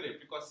superscript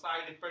because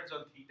psi depends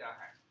on theta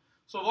hat.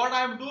 So what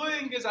I'm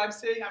doing is I'm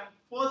saying I'm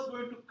first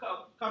going to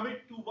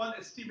commit to one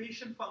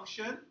estimation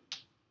function.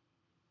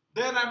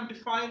 Then I'm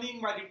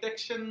defining my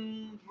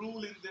detection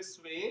rule in this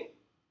way.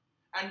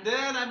 And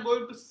then I'm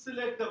going to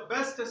select the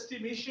best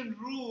estimation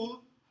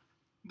rule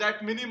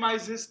that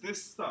minimizes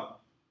this sum.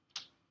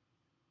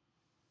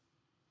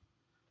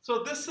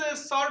 So this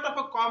is sort of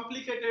a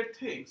complicated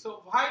thing.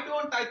 So why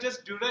don't I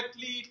just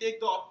directly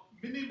take the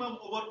minimum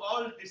over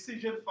all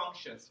decision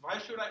functions? Why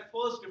should I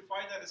first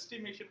define an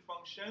estimation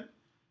function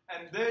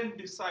and then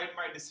decide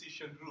my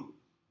decision rule?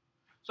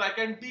 So I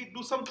can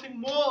do something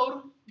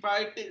more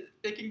by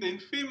taking the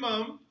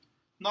infimum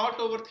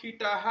not over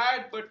theta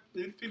hat, but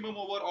the infimum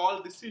over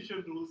all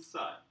decision rules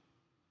psi.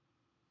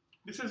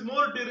 This is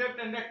more direct,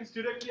 and that is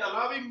directly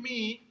allowing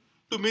me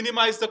to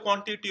minimize the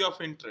quantity of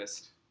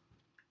interest.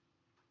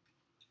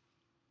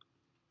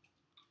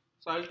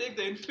 So I'll take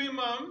the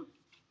infimum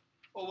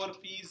over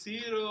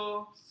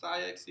P0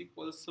 psi x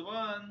equals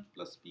 1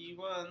 plus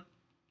P1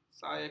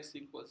 psi x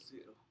equals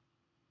 0.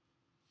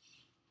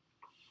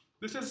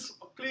 This is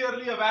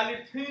clearly a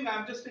valid thing.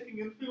 I'm just taking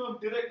infimum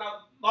direct.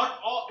 Now, not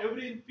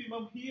every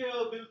infimum here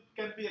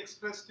can be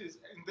expressed in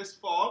this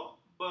form,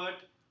 but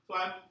so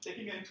I'm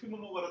taking an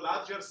infimum over a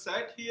larger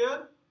set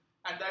here,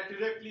 and that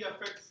directly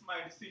affects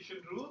my decision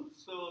rule.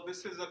 So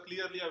this is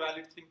clearly a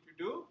valid thing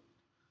to do.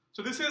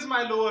 So this is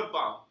my lower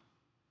bound.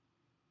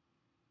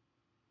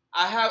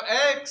 I have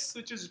x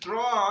which is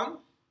drawn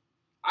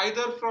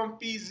either from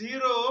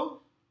P0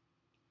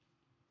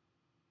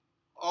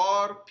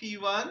 or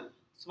P1.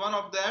 It's one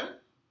of them.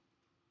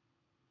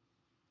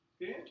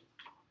 Okay.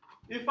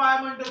 If I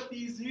am under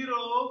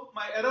P0,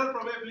 my error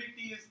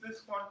probability is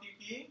this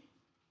quantity.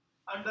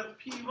 Under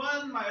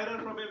P1, my error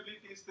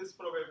probability is this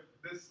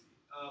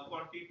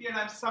quantity, and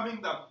I'm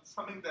summing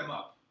them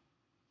up.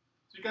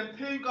 So you can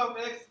think of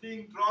x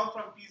being drawn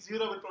from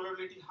P0 with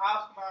probability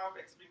half now,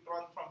 x being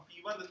drawn from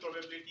P1 with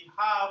probability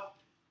half,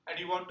 and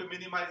you want to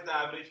minimize the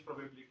average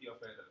probability of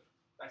error.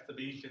 That's the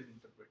Bayesian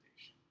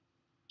interpretation.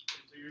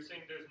 So you're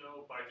saying there's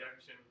no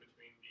bijection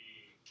between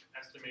the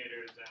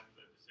estimators and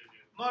the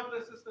decision? Not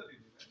necessarily.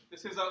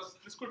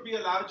 This could be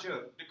a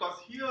larger, because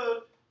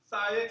here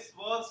psi x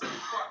was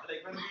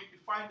like when we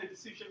defined the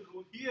decision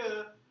rule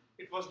here,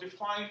 it was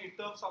defined in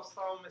terms of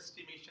some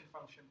estimation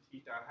function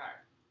theta I had.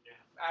 Yeah.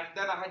 And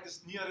then I had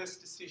this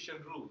nearest decision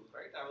rule,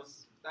 right?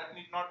 That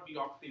need not be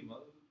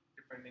optimal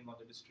depending on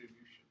the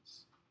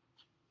distributions.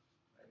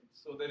 Right?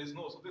 So there is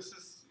no. So this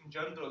is in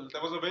general.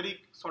 There was a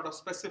very sort of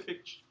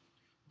specific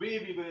way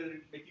we were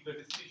making a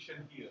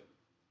decision here,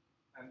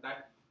 and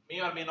that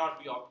may or may not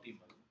be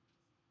optimal.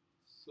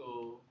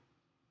 So,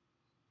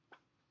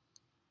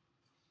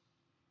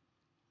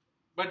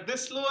 but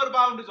this lower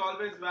bound is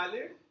always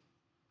valid.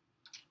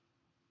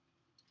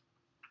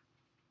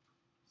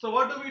 So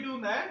what do we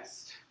do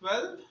next?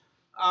 Well,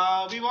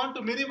 we want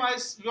to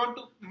minimize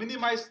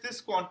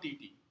this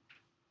quantity.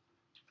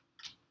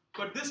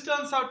 But this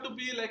turns out to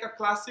be like a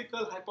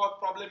classical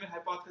problem in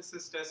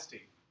hypothesis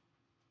testing.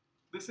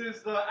 This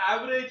is the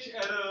average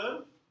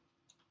error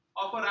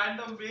of a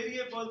random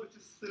variable which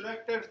is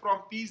selected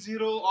from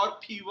P0 or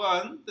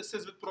P1. This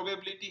is with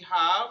probability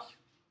half.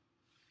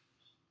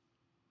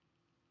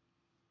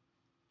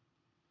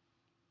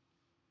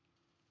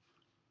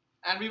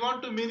 And we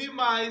want to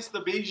minimize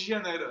the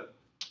Bayesian error,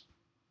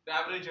 the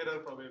average error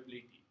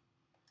probability.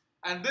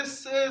 And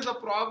this is a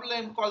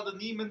problem called the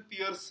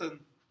Neyman-Pearson.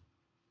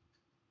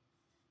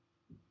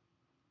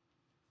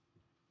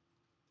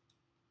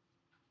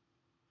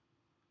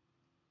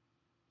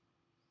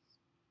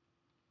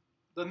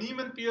 The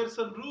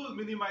Neyman-Pearson rule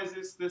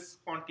minimizes this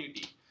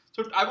quantity.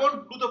 So I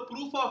won't do the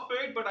proof of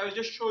it, but I'll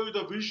just show you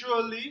the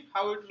visually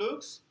how it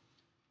looks.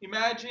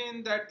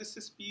 Imagine that this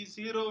is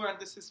P0 and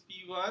this is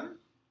P1.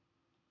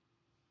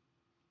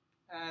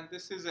 And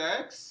this is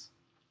x.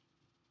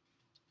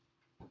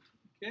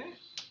 Okay.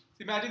 So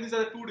imagine these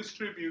are the two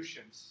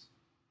distributions.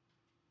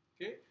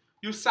 Okay.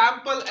 You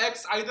sample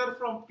x either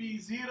from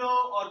P0,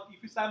 or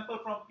if you sample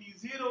from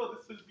P0,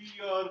 this will be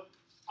your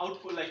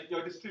output, like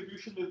your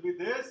distribution will be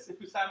this.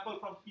 If you sample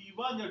from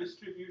P1, your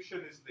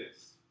distribution is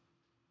this.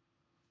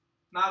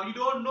 Now you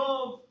don't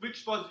know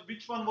which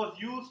one was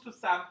used to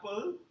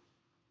sample,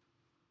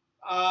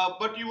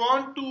 but you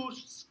want to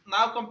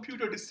now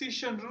compute a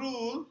decision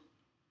rule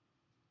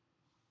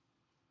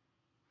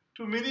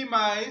to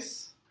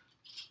minimize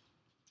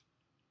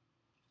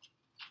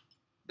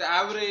the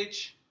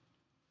average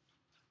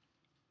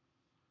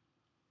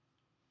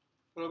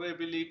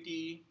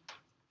probability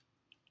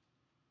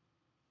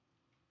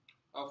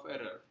of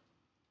error.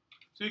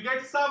 So you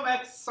get some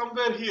x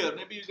somewhere here,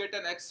 maybe you get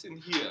an x in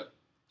here,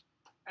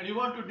 and you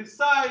want to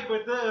decide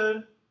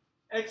whether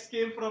x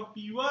came from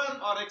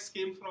P1 or x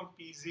came from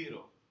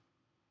P0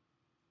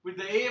 with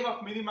the aim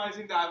of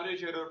minimizing the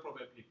average error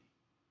probability.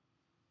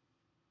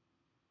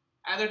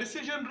 And the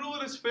decision rule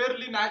is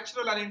fairly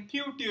natural and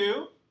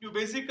intuitive. You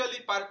basically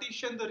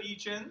partition the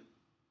region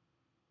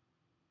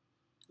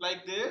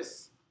like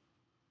this.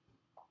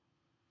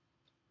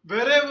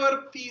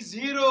 Wherever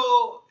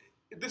P0,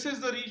 this is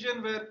the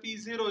region where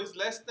P0 is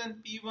less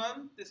than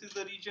P1. This is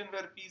the region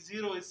where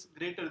P0 is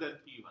greater than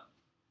P1.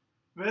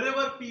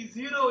 Wherever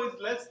P0 is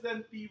less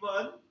than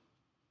P1,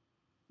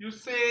 you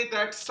say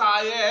that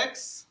psi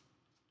x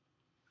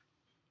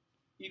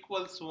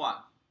equals 1.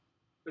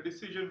 The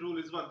decision rule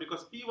is 1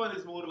 because P1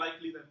 is more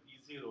likely than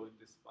P0 in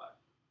this part.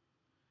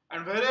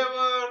 And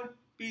wherever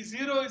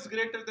P0 is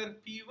greater than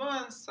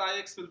P1, psi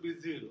x will be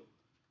 0.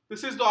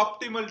 This is the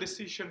optimal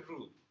decision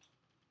rule.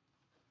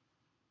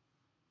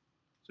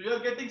 So you are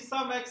getting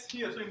some x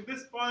here. So in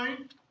this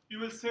point, you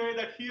will say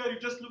that here you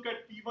just look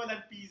at P1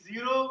 and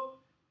P0.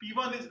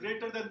 P1 is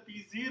greater than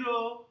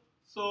P0,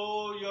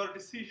 so your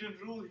decision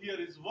rule here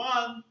is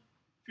 1.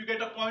 If you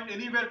get a point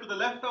anywhere to the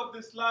left of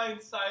this line,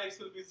 psi x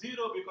will be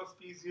 0 because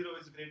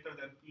P0 is greater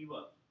than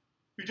P1.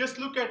 You just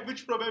look at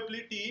which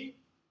probability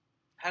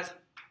has,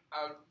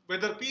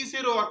 whether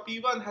P0 or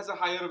P1 has a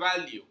higher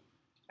value,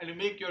 and you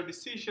make your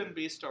decision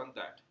based on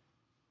that.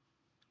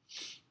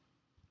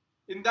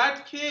 In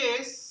that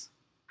case,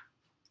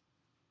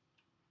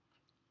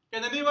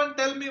 can anyone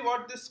tell me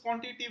what this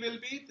quantity will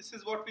be? This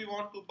is what we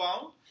want to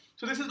bound.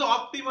 So this is the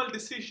optimal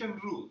decision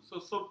rule.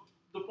 So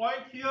the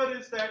point here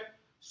is that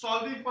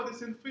solving for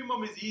this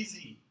infimum is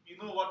easy. You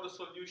know what the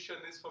solution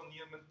is from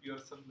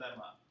Neyman-Pearson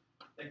lemma.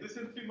 Like this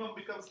infimum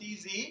becomes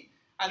easy,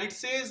 and it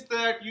says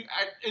that you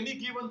at any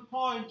given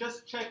point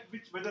just check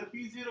whether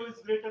P0 is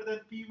greater than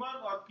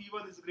P1 or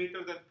P1 is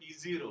greater than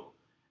P0.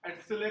 and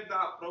select the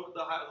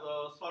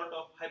sort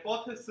of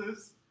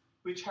hypothesis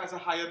which has a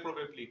higher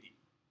probability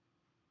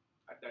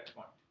at that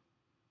point.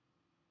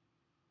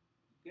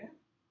 Okay.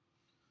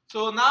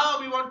 So now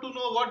we want to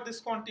know what this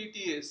quantity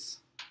is.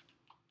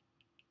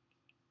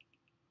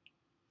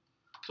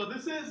 So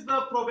this is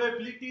the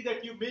probability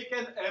that you make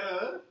an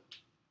error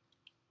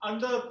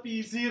under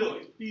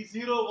P0, if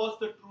P0 was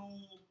the true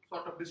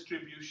sort of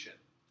distribution.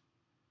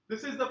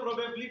 This is the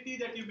probability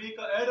that you make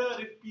an error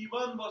if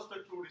P1 was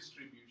the true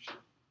distribution.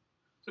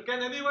 So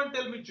can anyone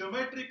tell me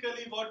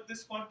geometrically what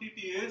this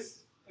quantity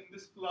is in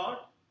this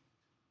plot?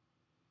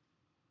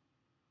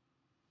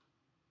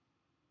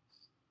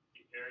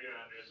 The area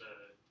under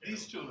the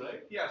These two,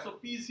 right? Yeah, so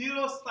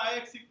P0 psi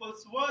x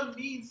equals 1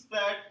 means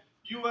that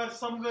you are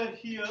somewhere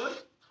here,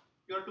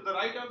 you are to the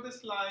right of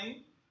this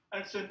line,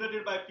 and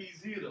centered by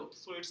P0.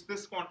 So it's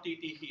this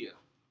quantity here.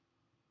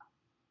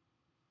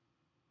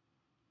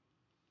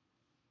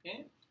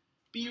 Okay.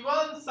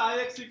 P1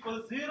 psi x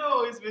equals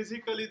 0 is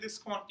basically this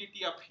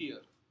quantity up here.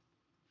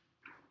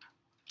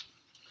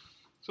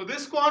 So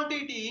this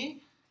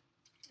quantity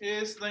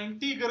is the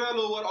integral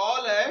over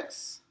all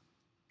x.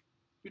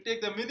 We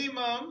take the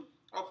minimum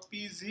of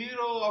P0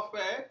 of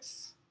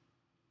x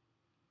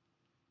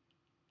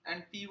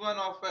and P1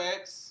 of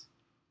x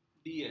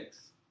dx.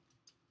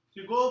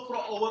 So you go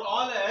from over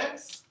all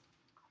x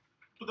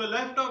to the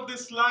left of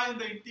this line,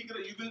 the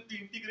integral you will be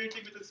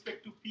integrating with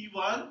respect to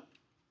P1,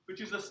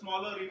 which is a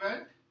smaller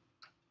event,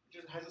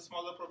 which has a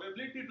smaller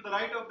probability. To the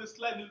right of this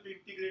line, you'll be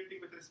integrating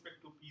with respect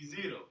to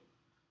P0.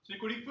 So you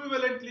could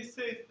equivalently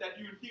say that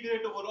you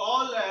integrate over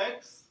all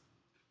x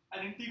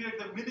and integrate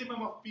the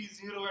minimum of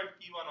P0 and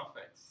P1 of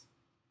x.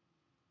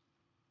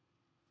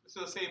 This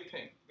is the same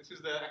thing. This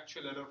is the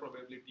actual error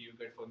probability you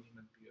get for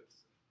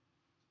Neyman-Pearson.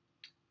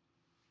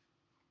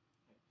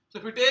 So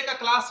if you take a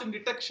class in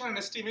detection and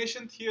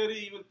estimation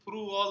theory, you will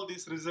prove all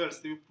these results.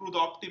 You will prove the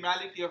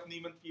optimality of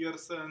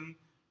Neyman-Pearson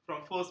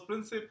from first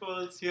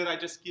principles. Here I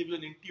just give you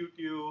an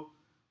intuitive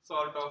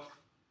sort of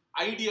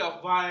idea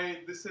of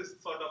why this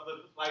is sort of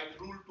the right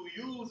rule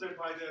to use and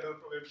why the error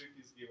probability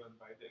is given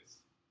by this.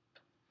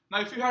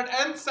 Now if you had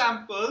n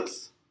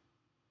samples,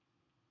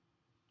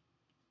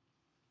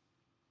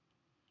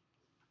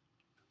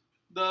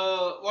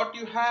 what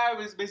you have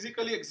is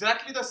basically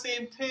exactly the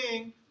same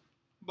thing,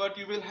 but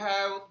you will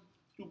have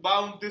to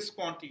bound this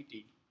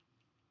quantity.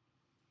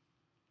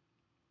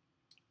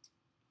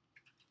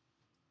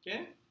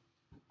 Okay?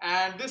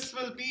 And this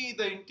will be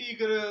the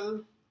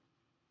integral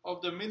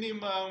of the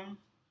minimum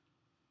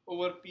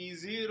over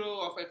P0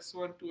 of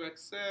x1 to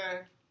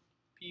xn,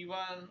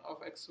 P1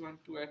 of x1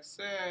 to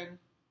xn,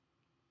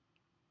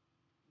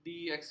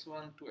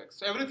 dx1 to x.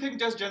 So everything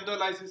just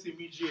generalizes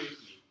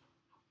immediately.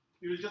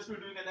 You will just be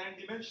doing an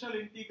n-dimensional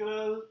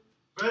integral.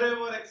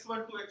 Wherever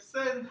x1 to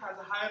xn has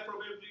a higher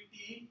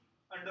probability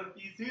under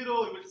P0, you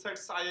will set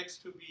psi x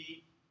to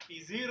be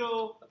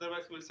P0,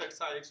 otherwise you will set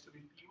psi x to be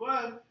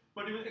P1,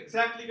 but you will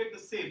exactly get the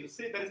same.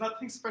 There is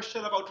nothing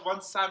special about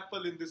one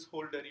sample in this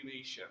whole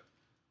derivation.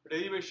 The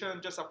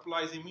derivation just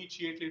applies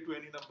immediately to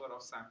any number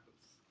of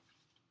samples.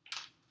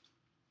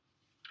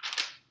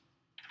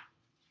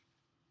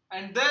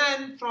 And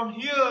then from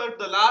here,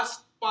 the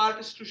last part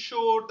is to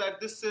show that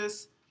this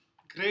is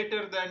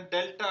greater than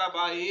delta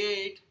by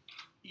 8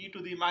 e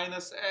to the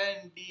minus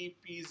n d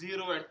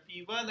P0 and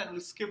P1, and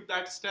we'll skip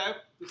that step.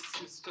 This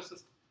is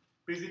just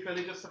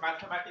basically just a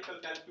mathematical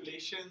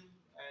calculation,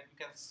 and you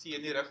can see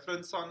any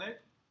reference on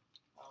it.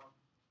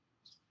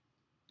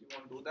 You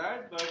won't do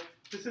that, but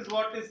this is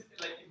what is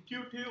like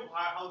intuitive,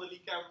 how the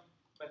LeCam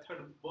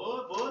method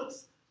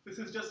works. This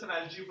is just an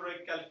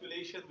algebraic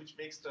calculation which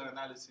makes the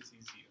analysis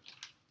easier.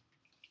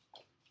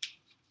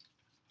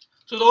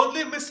 So the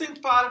only missing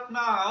part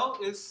now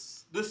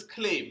is this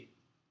claim.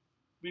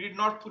 We did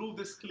not prove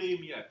this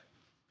claim yet.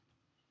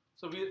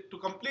 So to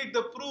complete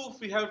the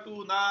proof, we have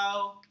to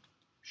now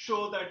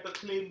show that the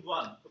claim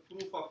 1, the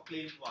proof of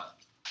claim 1.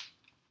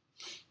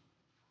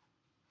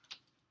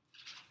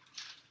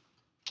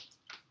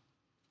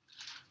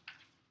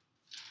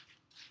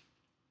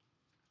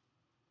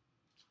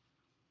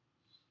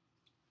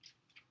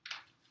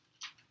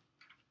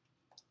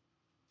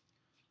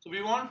 So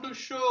we want to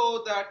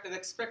show that the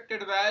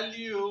expected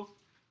value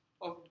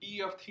of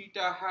d of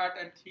theta hat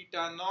and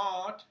theta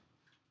naught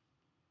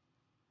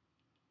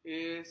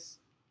is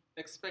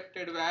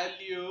expected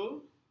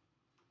value,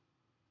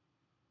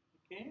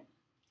 okay,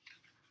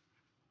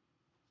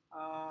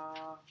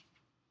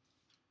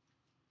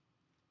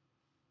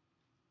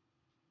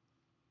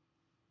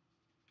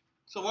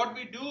 so what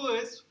we do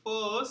is,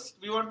 first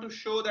we want to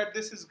show that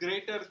this is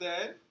greater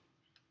than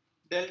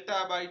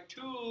delta by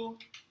 2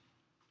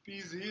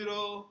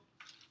 P0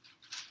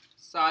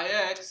 psi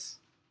x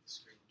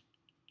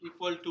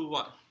equal to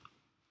 1.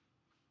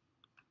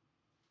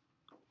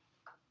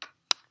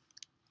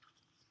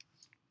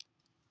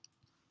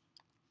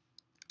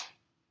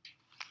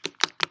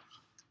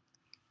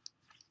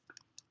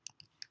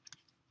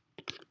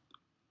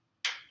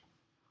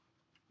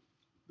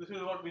 This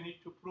is what we need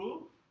to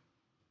prove.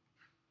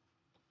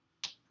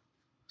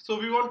 So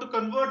we want to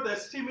convert the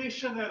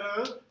estimation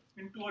error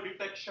into a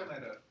detection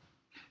error.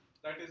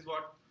 That is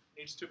what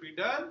needs to be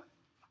done.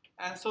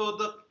 And so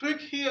the trick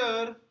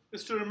here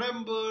is to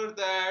remember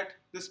that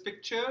this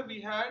picture we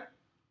had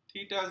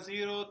theta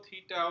 0,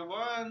 theta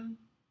 1,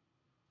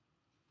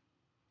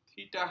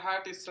 theta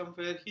hat is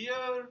somewhere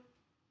here.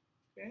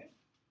 Okay.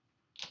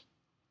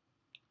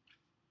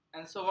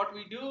 And so what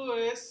we do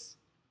is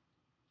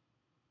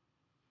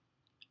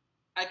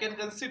I can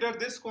consider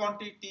this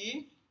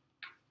quantity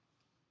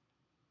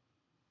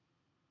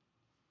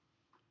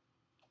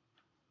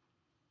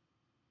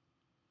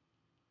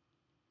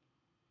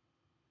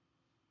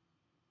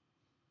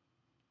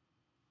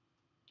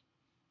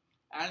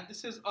and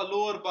this is a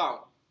lower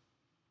bound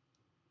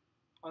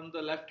on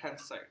the left hand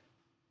side.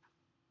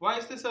 Why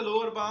is this a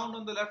lower bound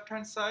on the left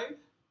hand side?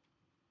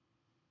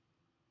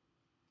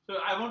 So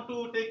I want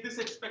to take this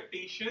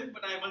expectation,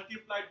 but I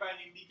multiply it by an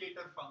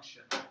indicator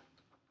function.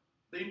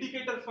 The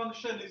indicator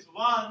function is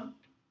 1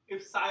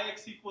 if psi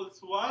x equals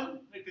 1,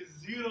 it is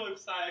 0 if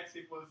psi x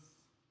equals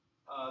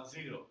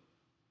 0.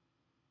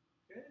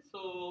 Okay,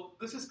 so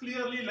this is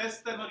clearly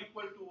less than or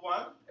equal to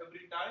 1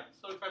 every time.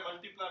 So if I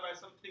multiply by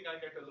something, I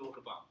get a lower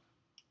bound.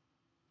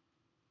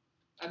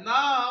 And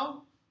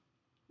now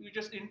you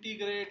just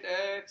integrate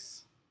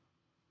x.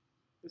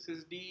 This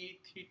is d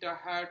theta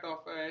hat of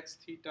x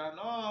theta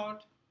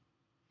naught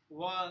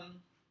 1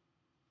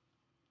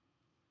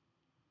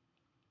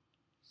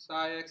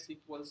 psi x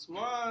equals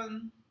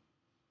 1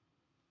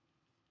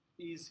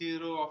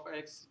 p0 of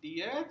x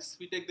dx.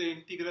 We take the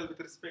integral with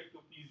respect to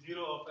p0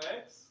 of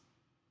x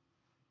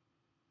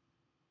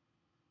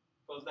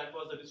because that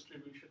was the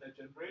distribution that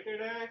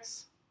generated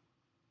x.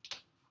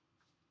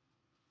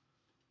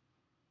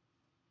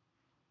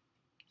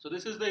 So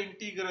this is the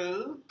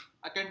integral.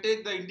 I can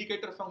take the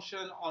indicator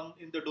function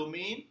in the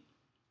domain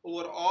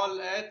over all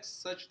x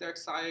such that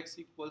psi x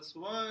equals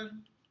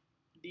 1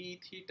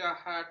 d theta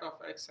hat of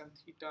x and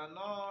theta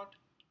naught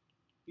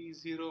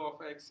p0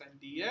 of x and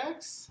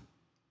dx.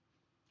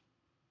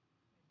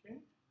 Okay.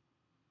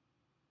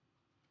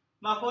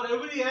 Now for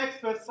every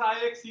x where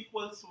psi x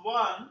equals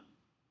 1,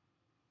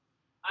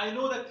 I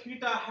know that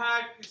theta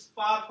hat is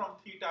far from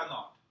theta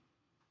naught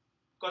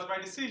because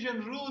my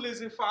decision rule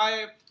is if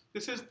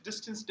this is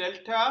distance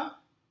delta,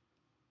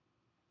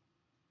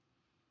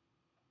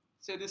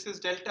 say this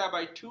is delta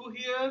by 2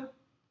 here.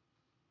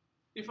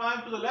 If I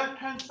am to the left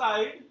hand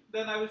side,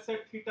 then I will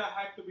set theta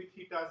hat to be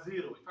theta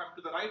 0. If I am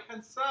to the right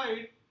hand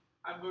side,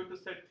 I am going to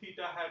set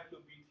theta hat to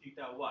be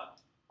theta 1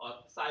 or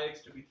psi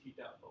x to be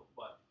theta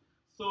 1.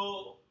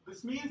 So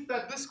this means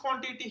that this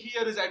quantity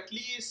here is at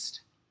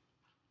least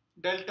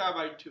delta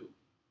by 2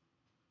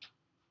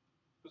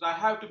 because I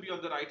have to be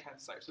on the right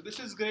hand side. So this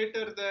is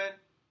greater than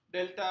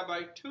delta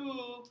by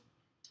 2,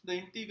 the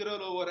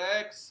integral over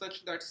x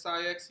such that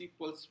psi x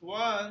equals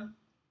 1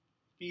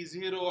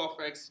 p0 of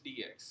x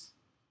dx.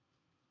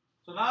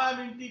 So now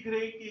I'm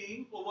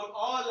integrating over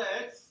all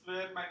x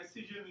where my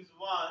decision is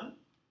 1.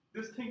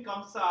 This thing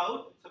comes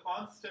out, it's a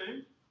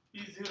constant,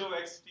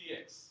 p0 x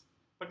dx.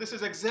 But this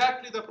is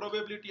exactly the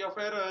probability of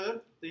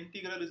error. The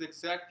integral is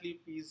exactly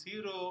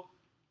p0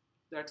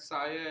 that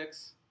psi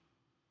x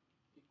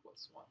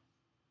equals 1.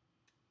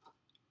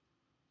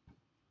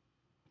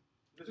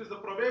 This is the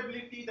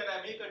probability that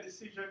I make a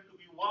decision to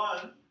be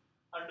 1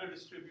 under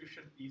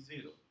distribution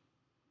p0.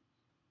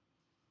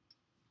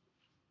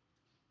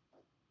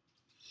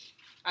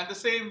 And the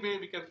same way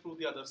we can prove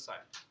the other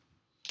side.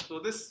 So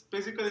this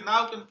basically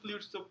now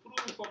concludes the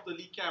proof of the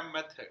Lee-Cam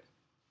method.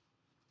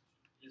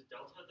 Is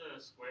delta the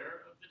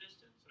square of the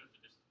distance or the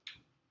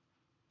distance?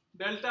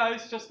 Delta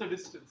is just the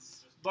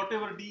distance.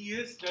 Whatever d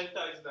is,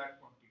 delta is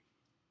that quantity.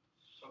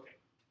 Okay,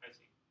 I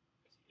see.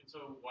 And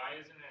so why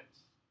isn't it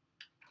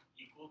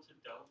equal to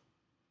delta?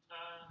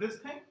 This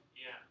thing?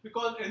 Yeah.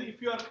 Because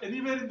if you are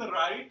anywhere in the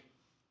right,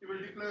 you will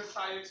declare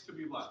psi x to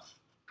be 1.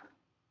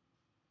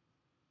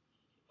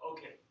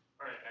 Okay,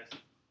 all right, I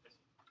see.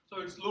 So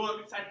it's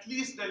lower, it's at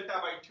least delta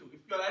by 2. If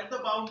you are at the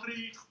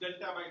boundary, it's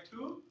delta by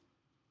 2.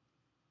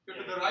 If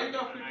you're to the right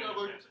of it, you're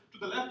going to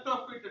the left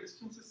of it, the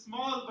distance is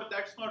small, but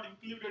that's not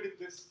included in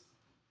this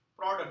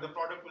product. The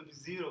product will be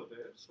 0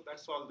 there, so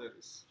that's all there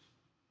is.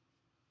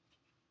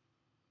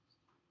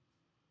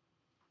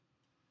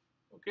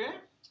 Okay?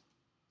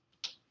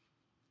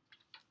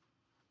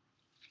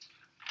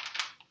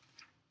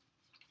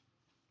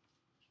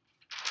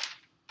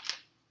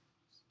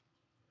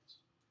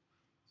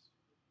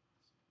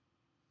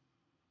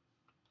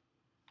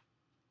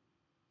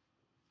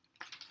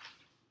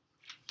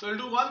 So we'll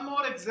do one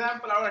more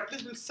example, or at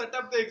least we'll set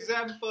up the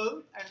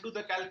example and do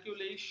the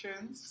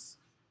calculations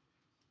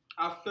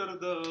after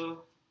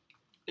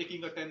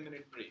taking a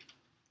 10-minute break.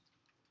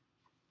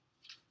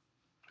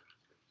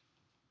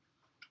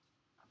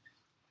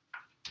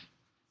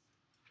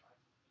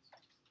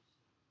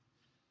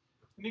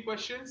 Any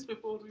questions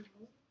before we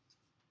move?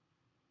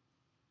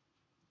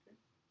 Okay.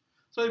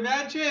 So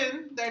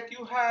imagine that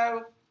you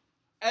have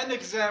n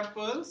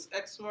examples,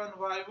 x1,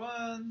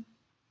 y1,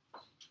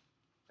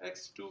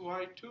 x2,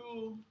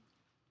 y2,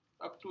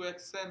 up to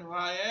xn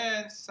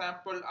yn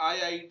sample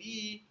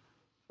IID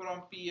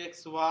from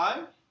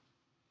pxy.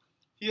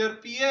 Here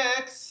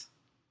px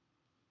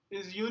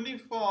is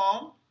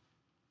uniform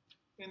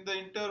in the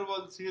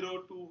interval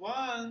 0 to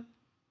 1.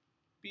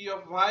 P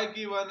of y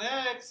given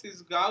x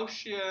is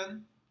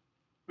Gaussian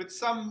with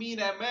some mean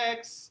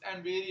mx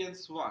and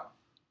variance 1.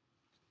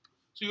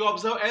 So you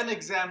observe n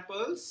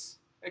examples,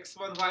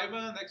 x1,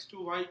 y1, x2,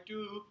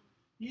 y2.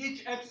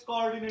 Each x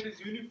coordinate is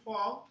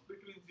uniform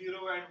between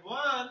 0 and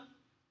 1,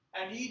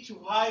 and each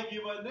y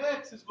given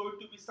x is going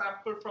to be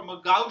sampled from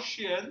a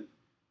Gaussian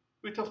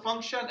with a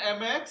function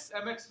mx.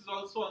 Mx is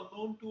also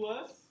unknown to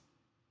us,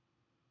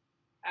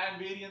 and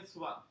variance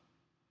 1.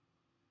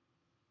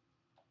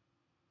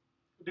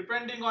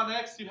 Depending on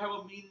x, you have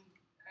a mean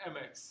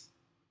mx.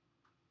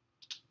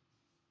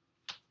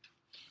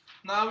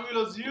 Now we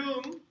will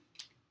assume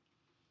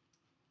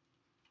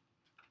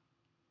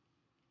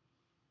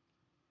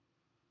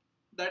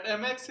that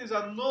mx is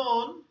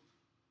unknown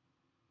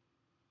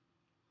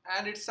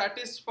and it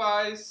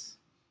satisfies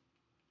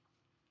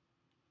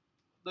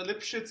the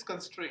Lipschitz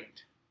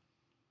constraint.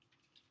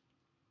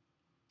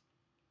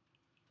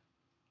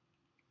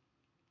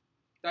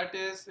 That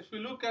is, if we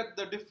look at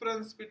the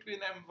difference between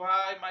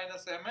my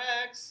minus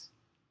mx,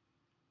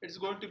 it's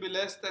going to be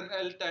less than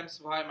L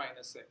times y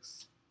minus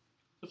x.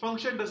 The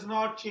function does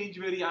not change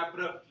very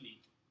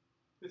abruptly.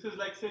 This is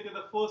like saying that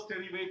the first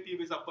derivative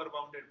is upper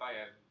bounded by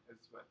L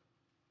as well,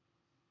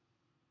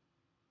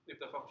 if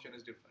the function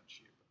is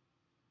differentiable.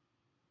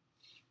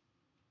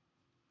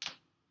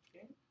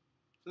 Okay.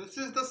 So this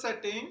is the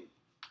setting,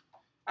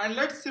 and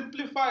let's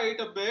simplify it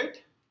a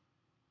bit.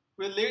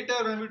 We'll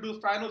later, when we do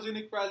Fano's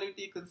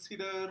inequality,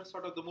 consider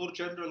sort of the more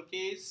general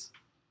case.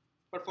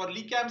 But for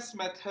Leckam's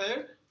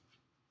method,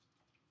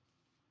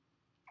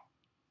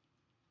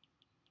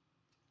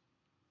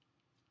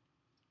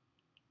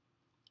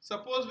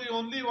 suppose we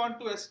only want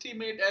to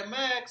estimate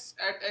mx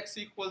at x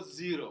equals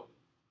 0.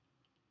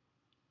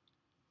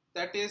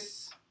 That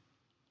is,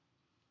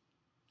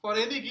 for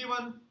any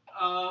given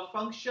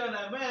function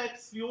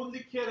mx, we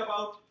only care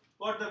about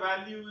what the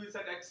value is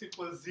at x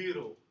equals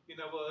 0 in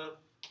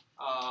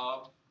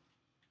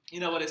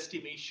our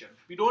estimation.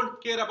 We don't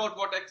care about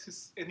what x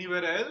is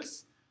anywhere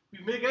else.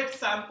 We may get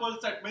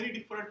samples at many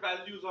different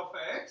values of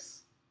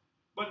x,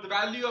 but the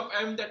value of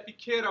m that we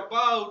care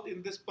about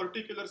in this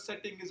particular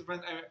setting is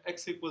when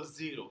x equals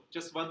 0,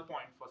 just 1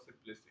 point for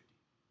simplicity.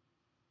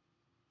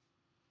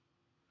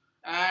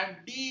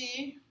 And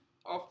d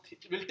of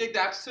we'll take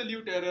the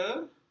absolute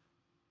error.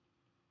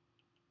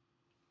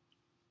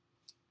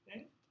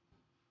 Okay.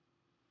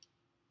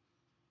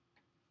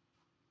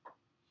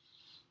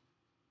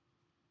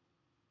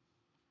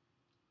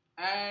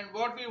 And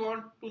what we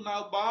want to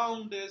now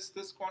bound is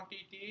this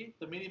quantity,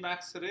 the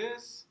minimax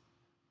rays.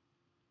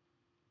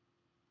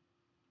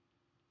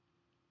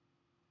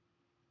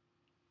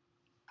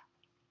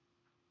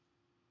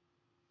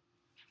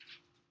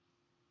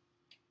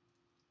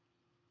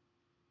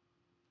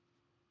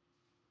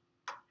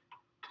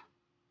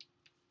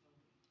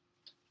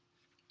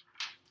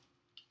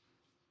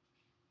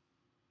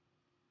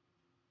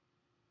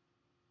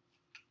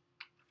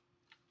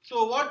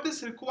 So what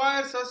this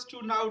requires us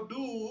to now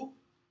do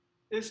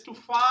is to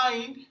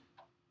find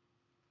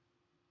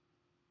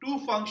two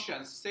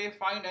functions, say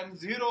find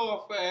m0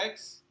 of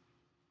x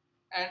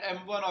and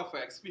m1 of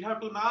x. We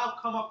have to now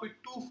come up with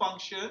two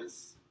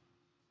functions.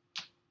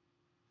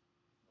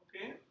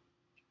 Okay.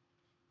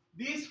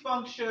 These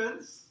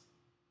functions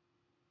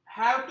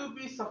have to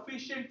be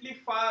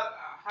sufficiently far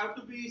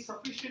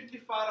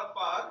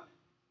apart,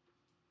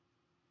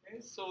 okay,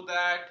 so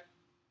that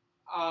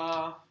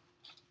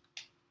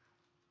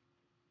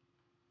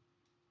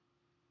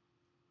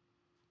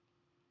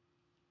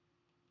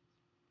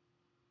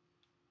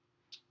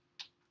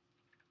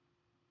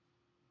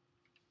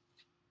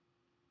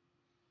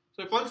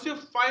so once you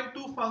find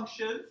two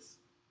functions,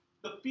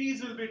 the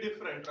p's will be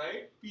different,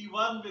 right?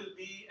 P1 will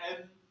be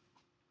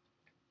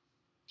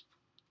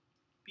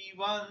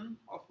P1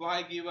 of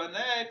y given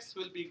x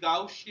will be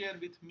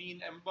Gaussian with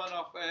mean m1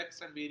 of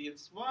x and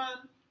variance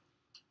 1.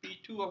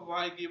 P2 of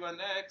y given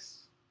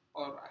x,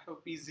 or I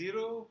have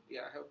P0,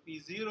 yeah, I have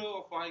P0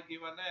 of y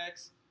given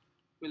x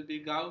will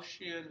be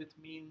Gaussian with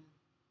mean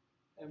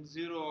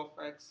m0 of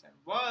x and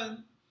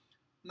 1.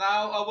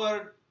 Now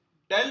our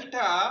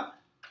delta,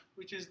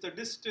 which is the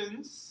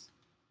distance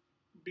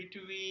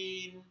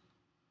between,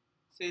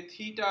 say,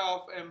 theta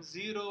of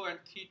m0 and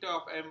theta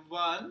of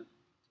m1,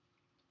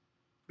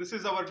 this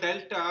is our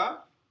delta.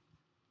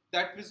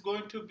 That is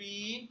going to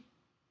be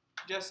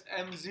just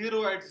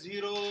m0 at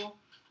 0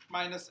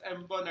 minus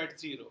m1 at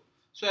 0.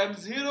 So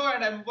m0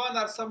 and m1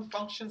 are some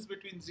functions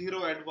between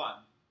 0 and 1,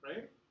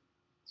 right?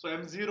 So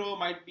m0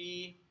 might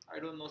be, I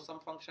don't know, some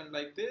function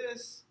like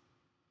this.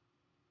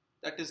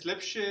 That is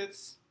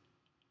Lipschitz.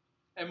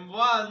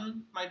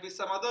 m1 might be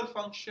some other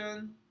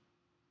function.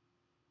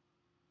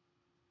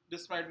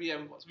 This might be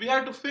m1. We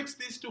have to fix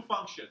these two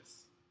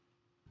functions.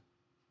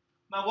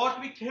 Now what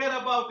we care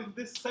about in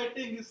this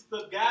setting is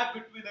the gap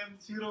between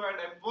m0 and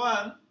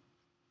m1,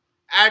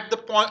 at the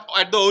point,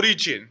 at the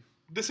origin.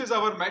 This is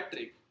our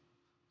metric.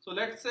 So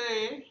let's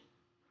say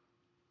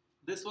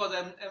this was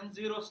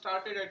M0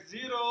 started at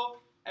 0,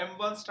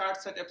 M1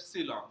 starts at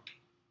epsilon.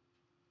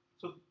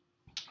 So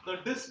the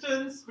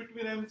distance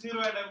between M0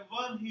 and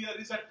M1 here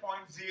is at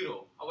point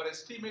 0. Our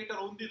estimator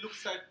only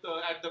looks at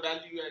the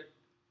value at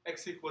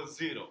x equals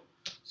 0.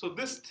 So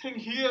this thing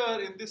here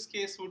in this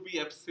case would be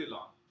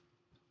epsilon.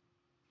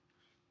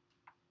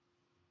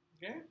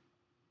 Okay.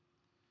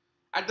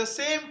 At the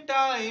same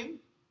time,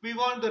 we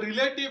want the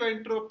relative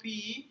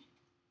entropy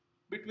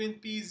between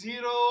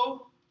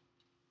P0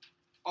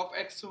 of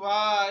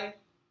xy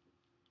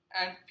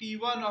and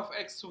P1 of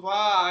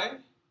xy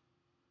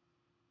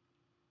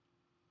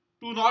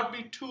to not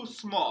be too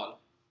small.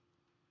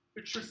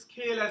 It should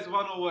scale as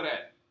 1 over n.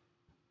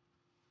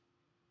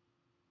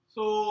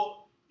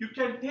 So you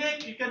can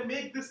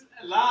make this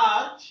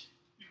large,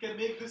 you can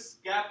make this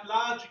gap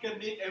large, you can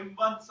make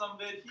M1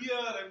 somewhere here,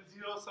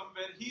 M0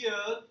 somewhere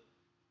here.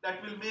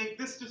 That will make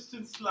this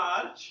distance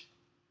large.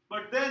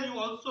 But then you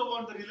also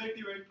want the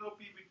relative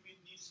entropy between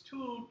these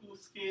two to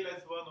scale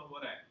as 1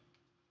 over n.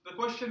 The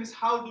question is,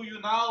 how do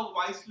you now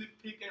wisely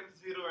pick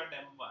M0 and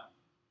M1?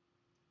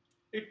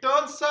 It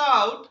turns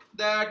out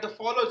that the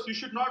follows, you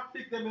should not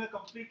pick them in a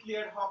completely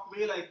ad hoc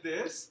way like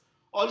this.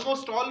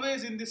 Almost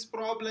always in these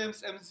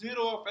problems, M0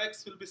 of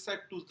x will be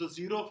set to the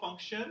 0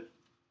 function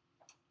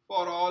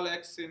for all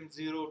x in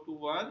 0 to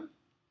 1.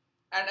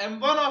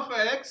 And M1 of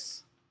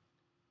x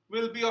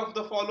will be of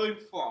the following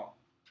form.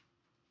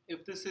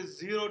 If this is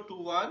 0 to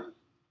 1,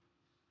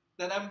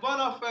 then M1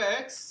 of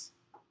x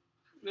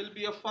will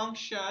be a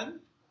function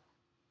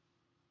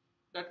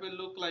that will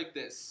look like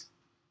this.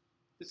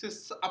 This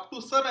is up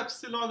to some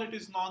epsilon, it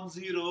is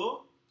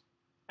non-zero,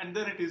 and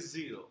then it is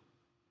 0.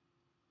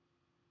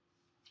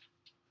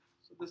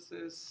 So this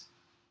is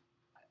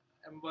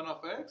M1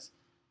 of x.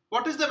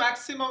 What is the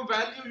maximum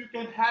value you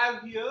can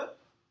have here?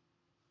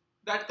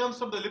 That comes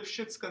from the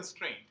Lipschitz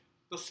constraint.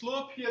 The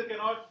slope here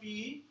cannot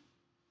be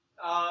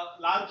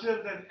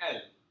larger than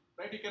L,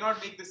 right? You cannot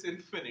make this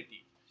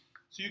infinity.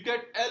 So you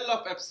get L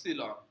of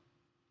epsilon.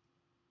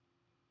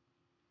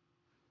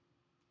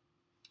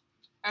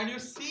 And you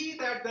see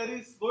that there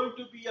is going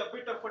to be a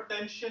bit of a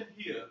tension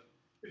here.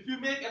 If you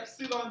make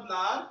epsilon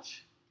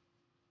large,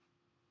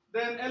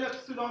 then L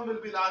epsilon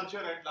will be larger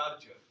and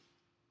larger,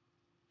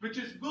 which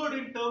is good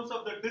in terms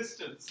of the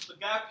distance. The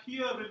gap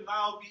here will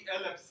now be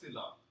L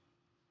epsilon.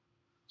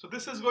 So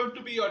this is going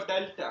to be your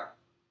delta.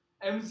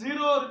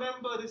 M0,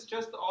 remember, is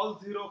just all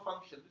 0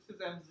 function. This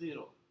is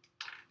M0.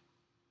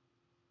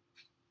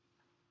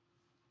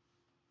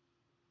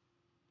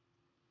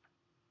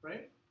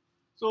 Right?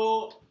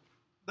 So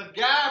the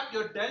gap,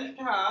 your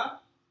delta,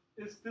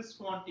 is this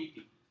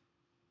quantity.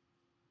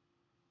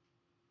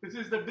 This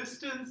is the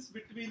distance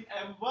between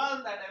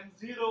M1 and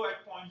M0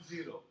 at point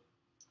 0,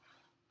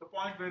 the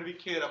point where we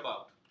care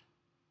about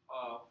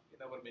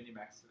in our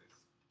minimax series.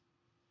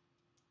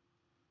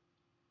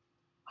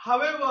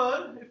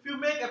 However, if you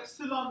make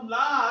epsilon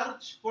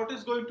large, what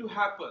is going to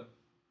happen?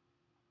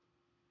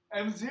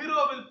 M1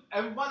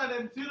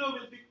 and M0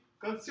 will be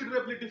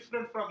considerably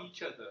different from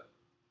each other.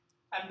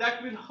 And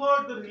that will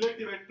hurt the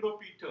relative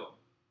entropy term,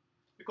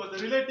 because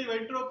the relative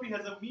entropy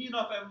has a mean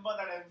of M1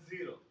 and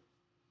M0.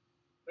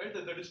 Right?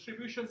 The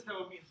distributions have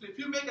a mean. So if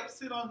you make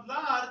epsilon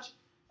large,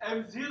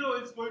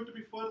 M0 is going to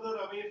be further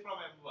away from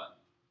M1.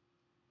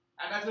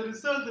 And as a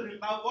result,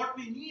 now what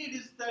we need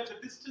is that the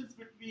distance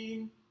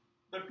between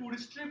the two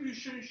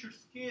distributions should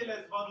scale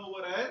as 1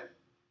 over n.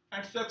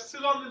 And so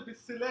epsilon will be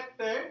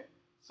selected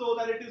so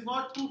that it is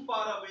not too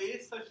far away,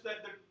 such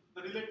that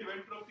the relative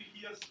entropy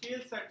here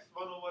scales at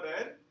 1 over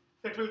n.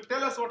 That will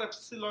tell us what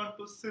epsilon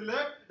to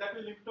select. That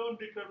will in turn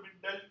determine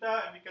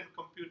delta, and we can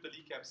compute the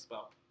Lee-Camp's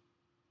bound.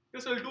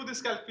 Okay, so we'll do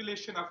this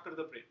calculation after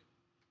the break.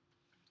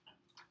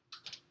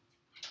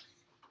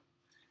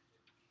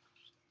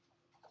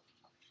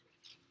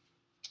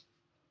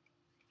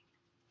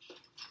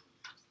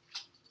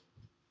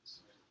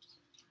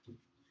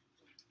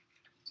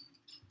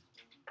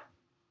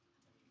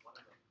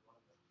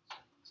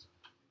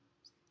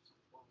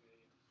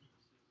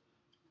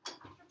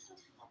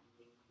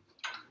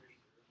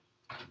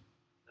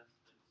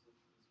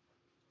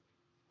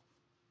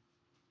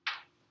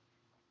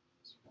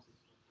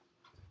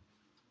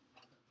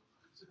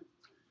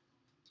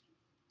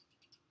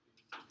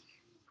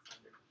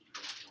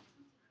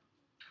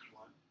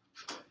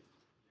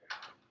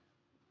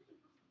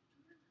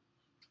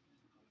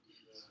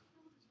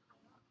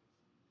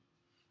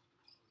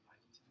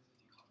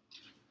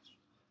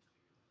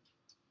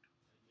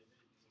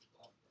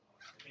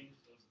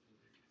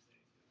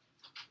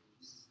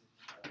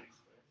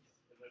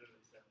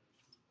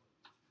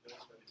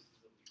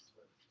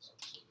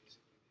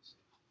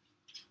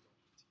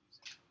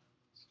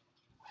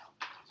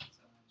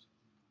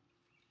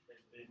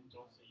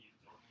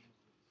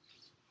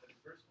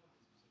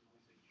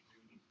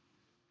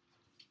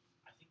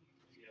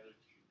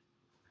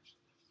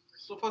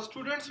 So for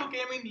students who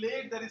came in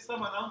late, there is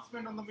some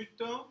announcement on the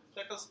midterm.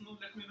 Let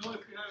me know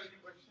if you have any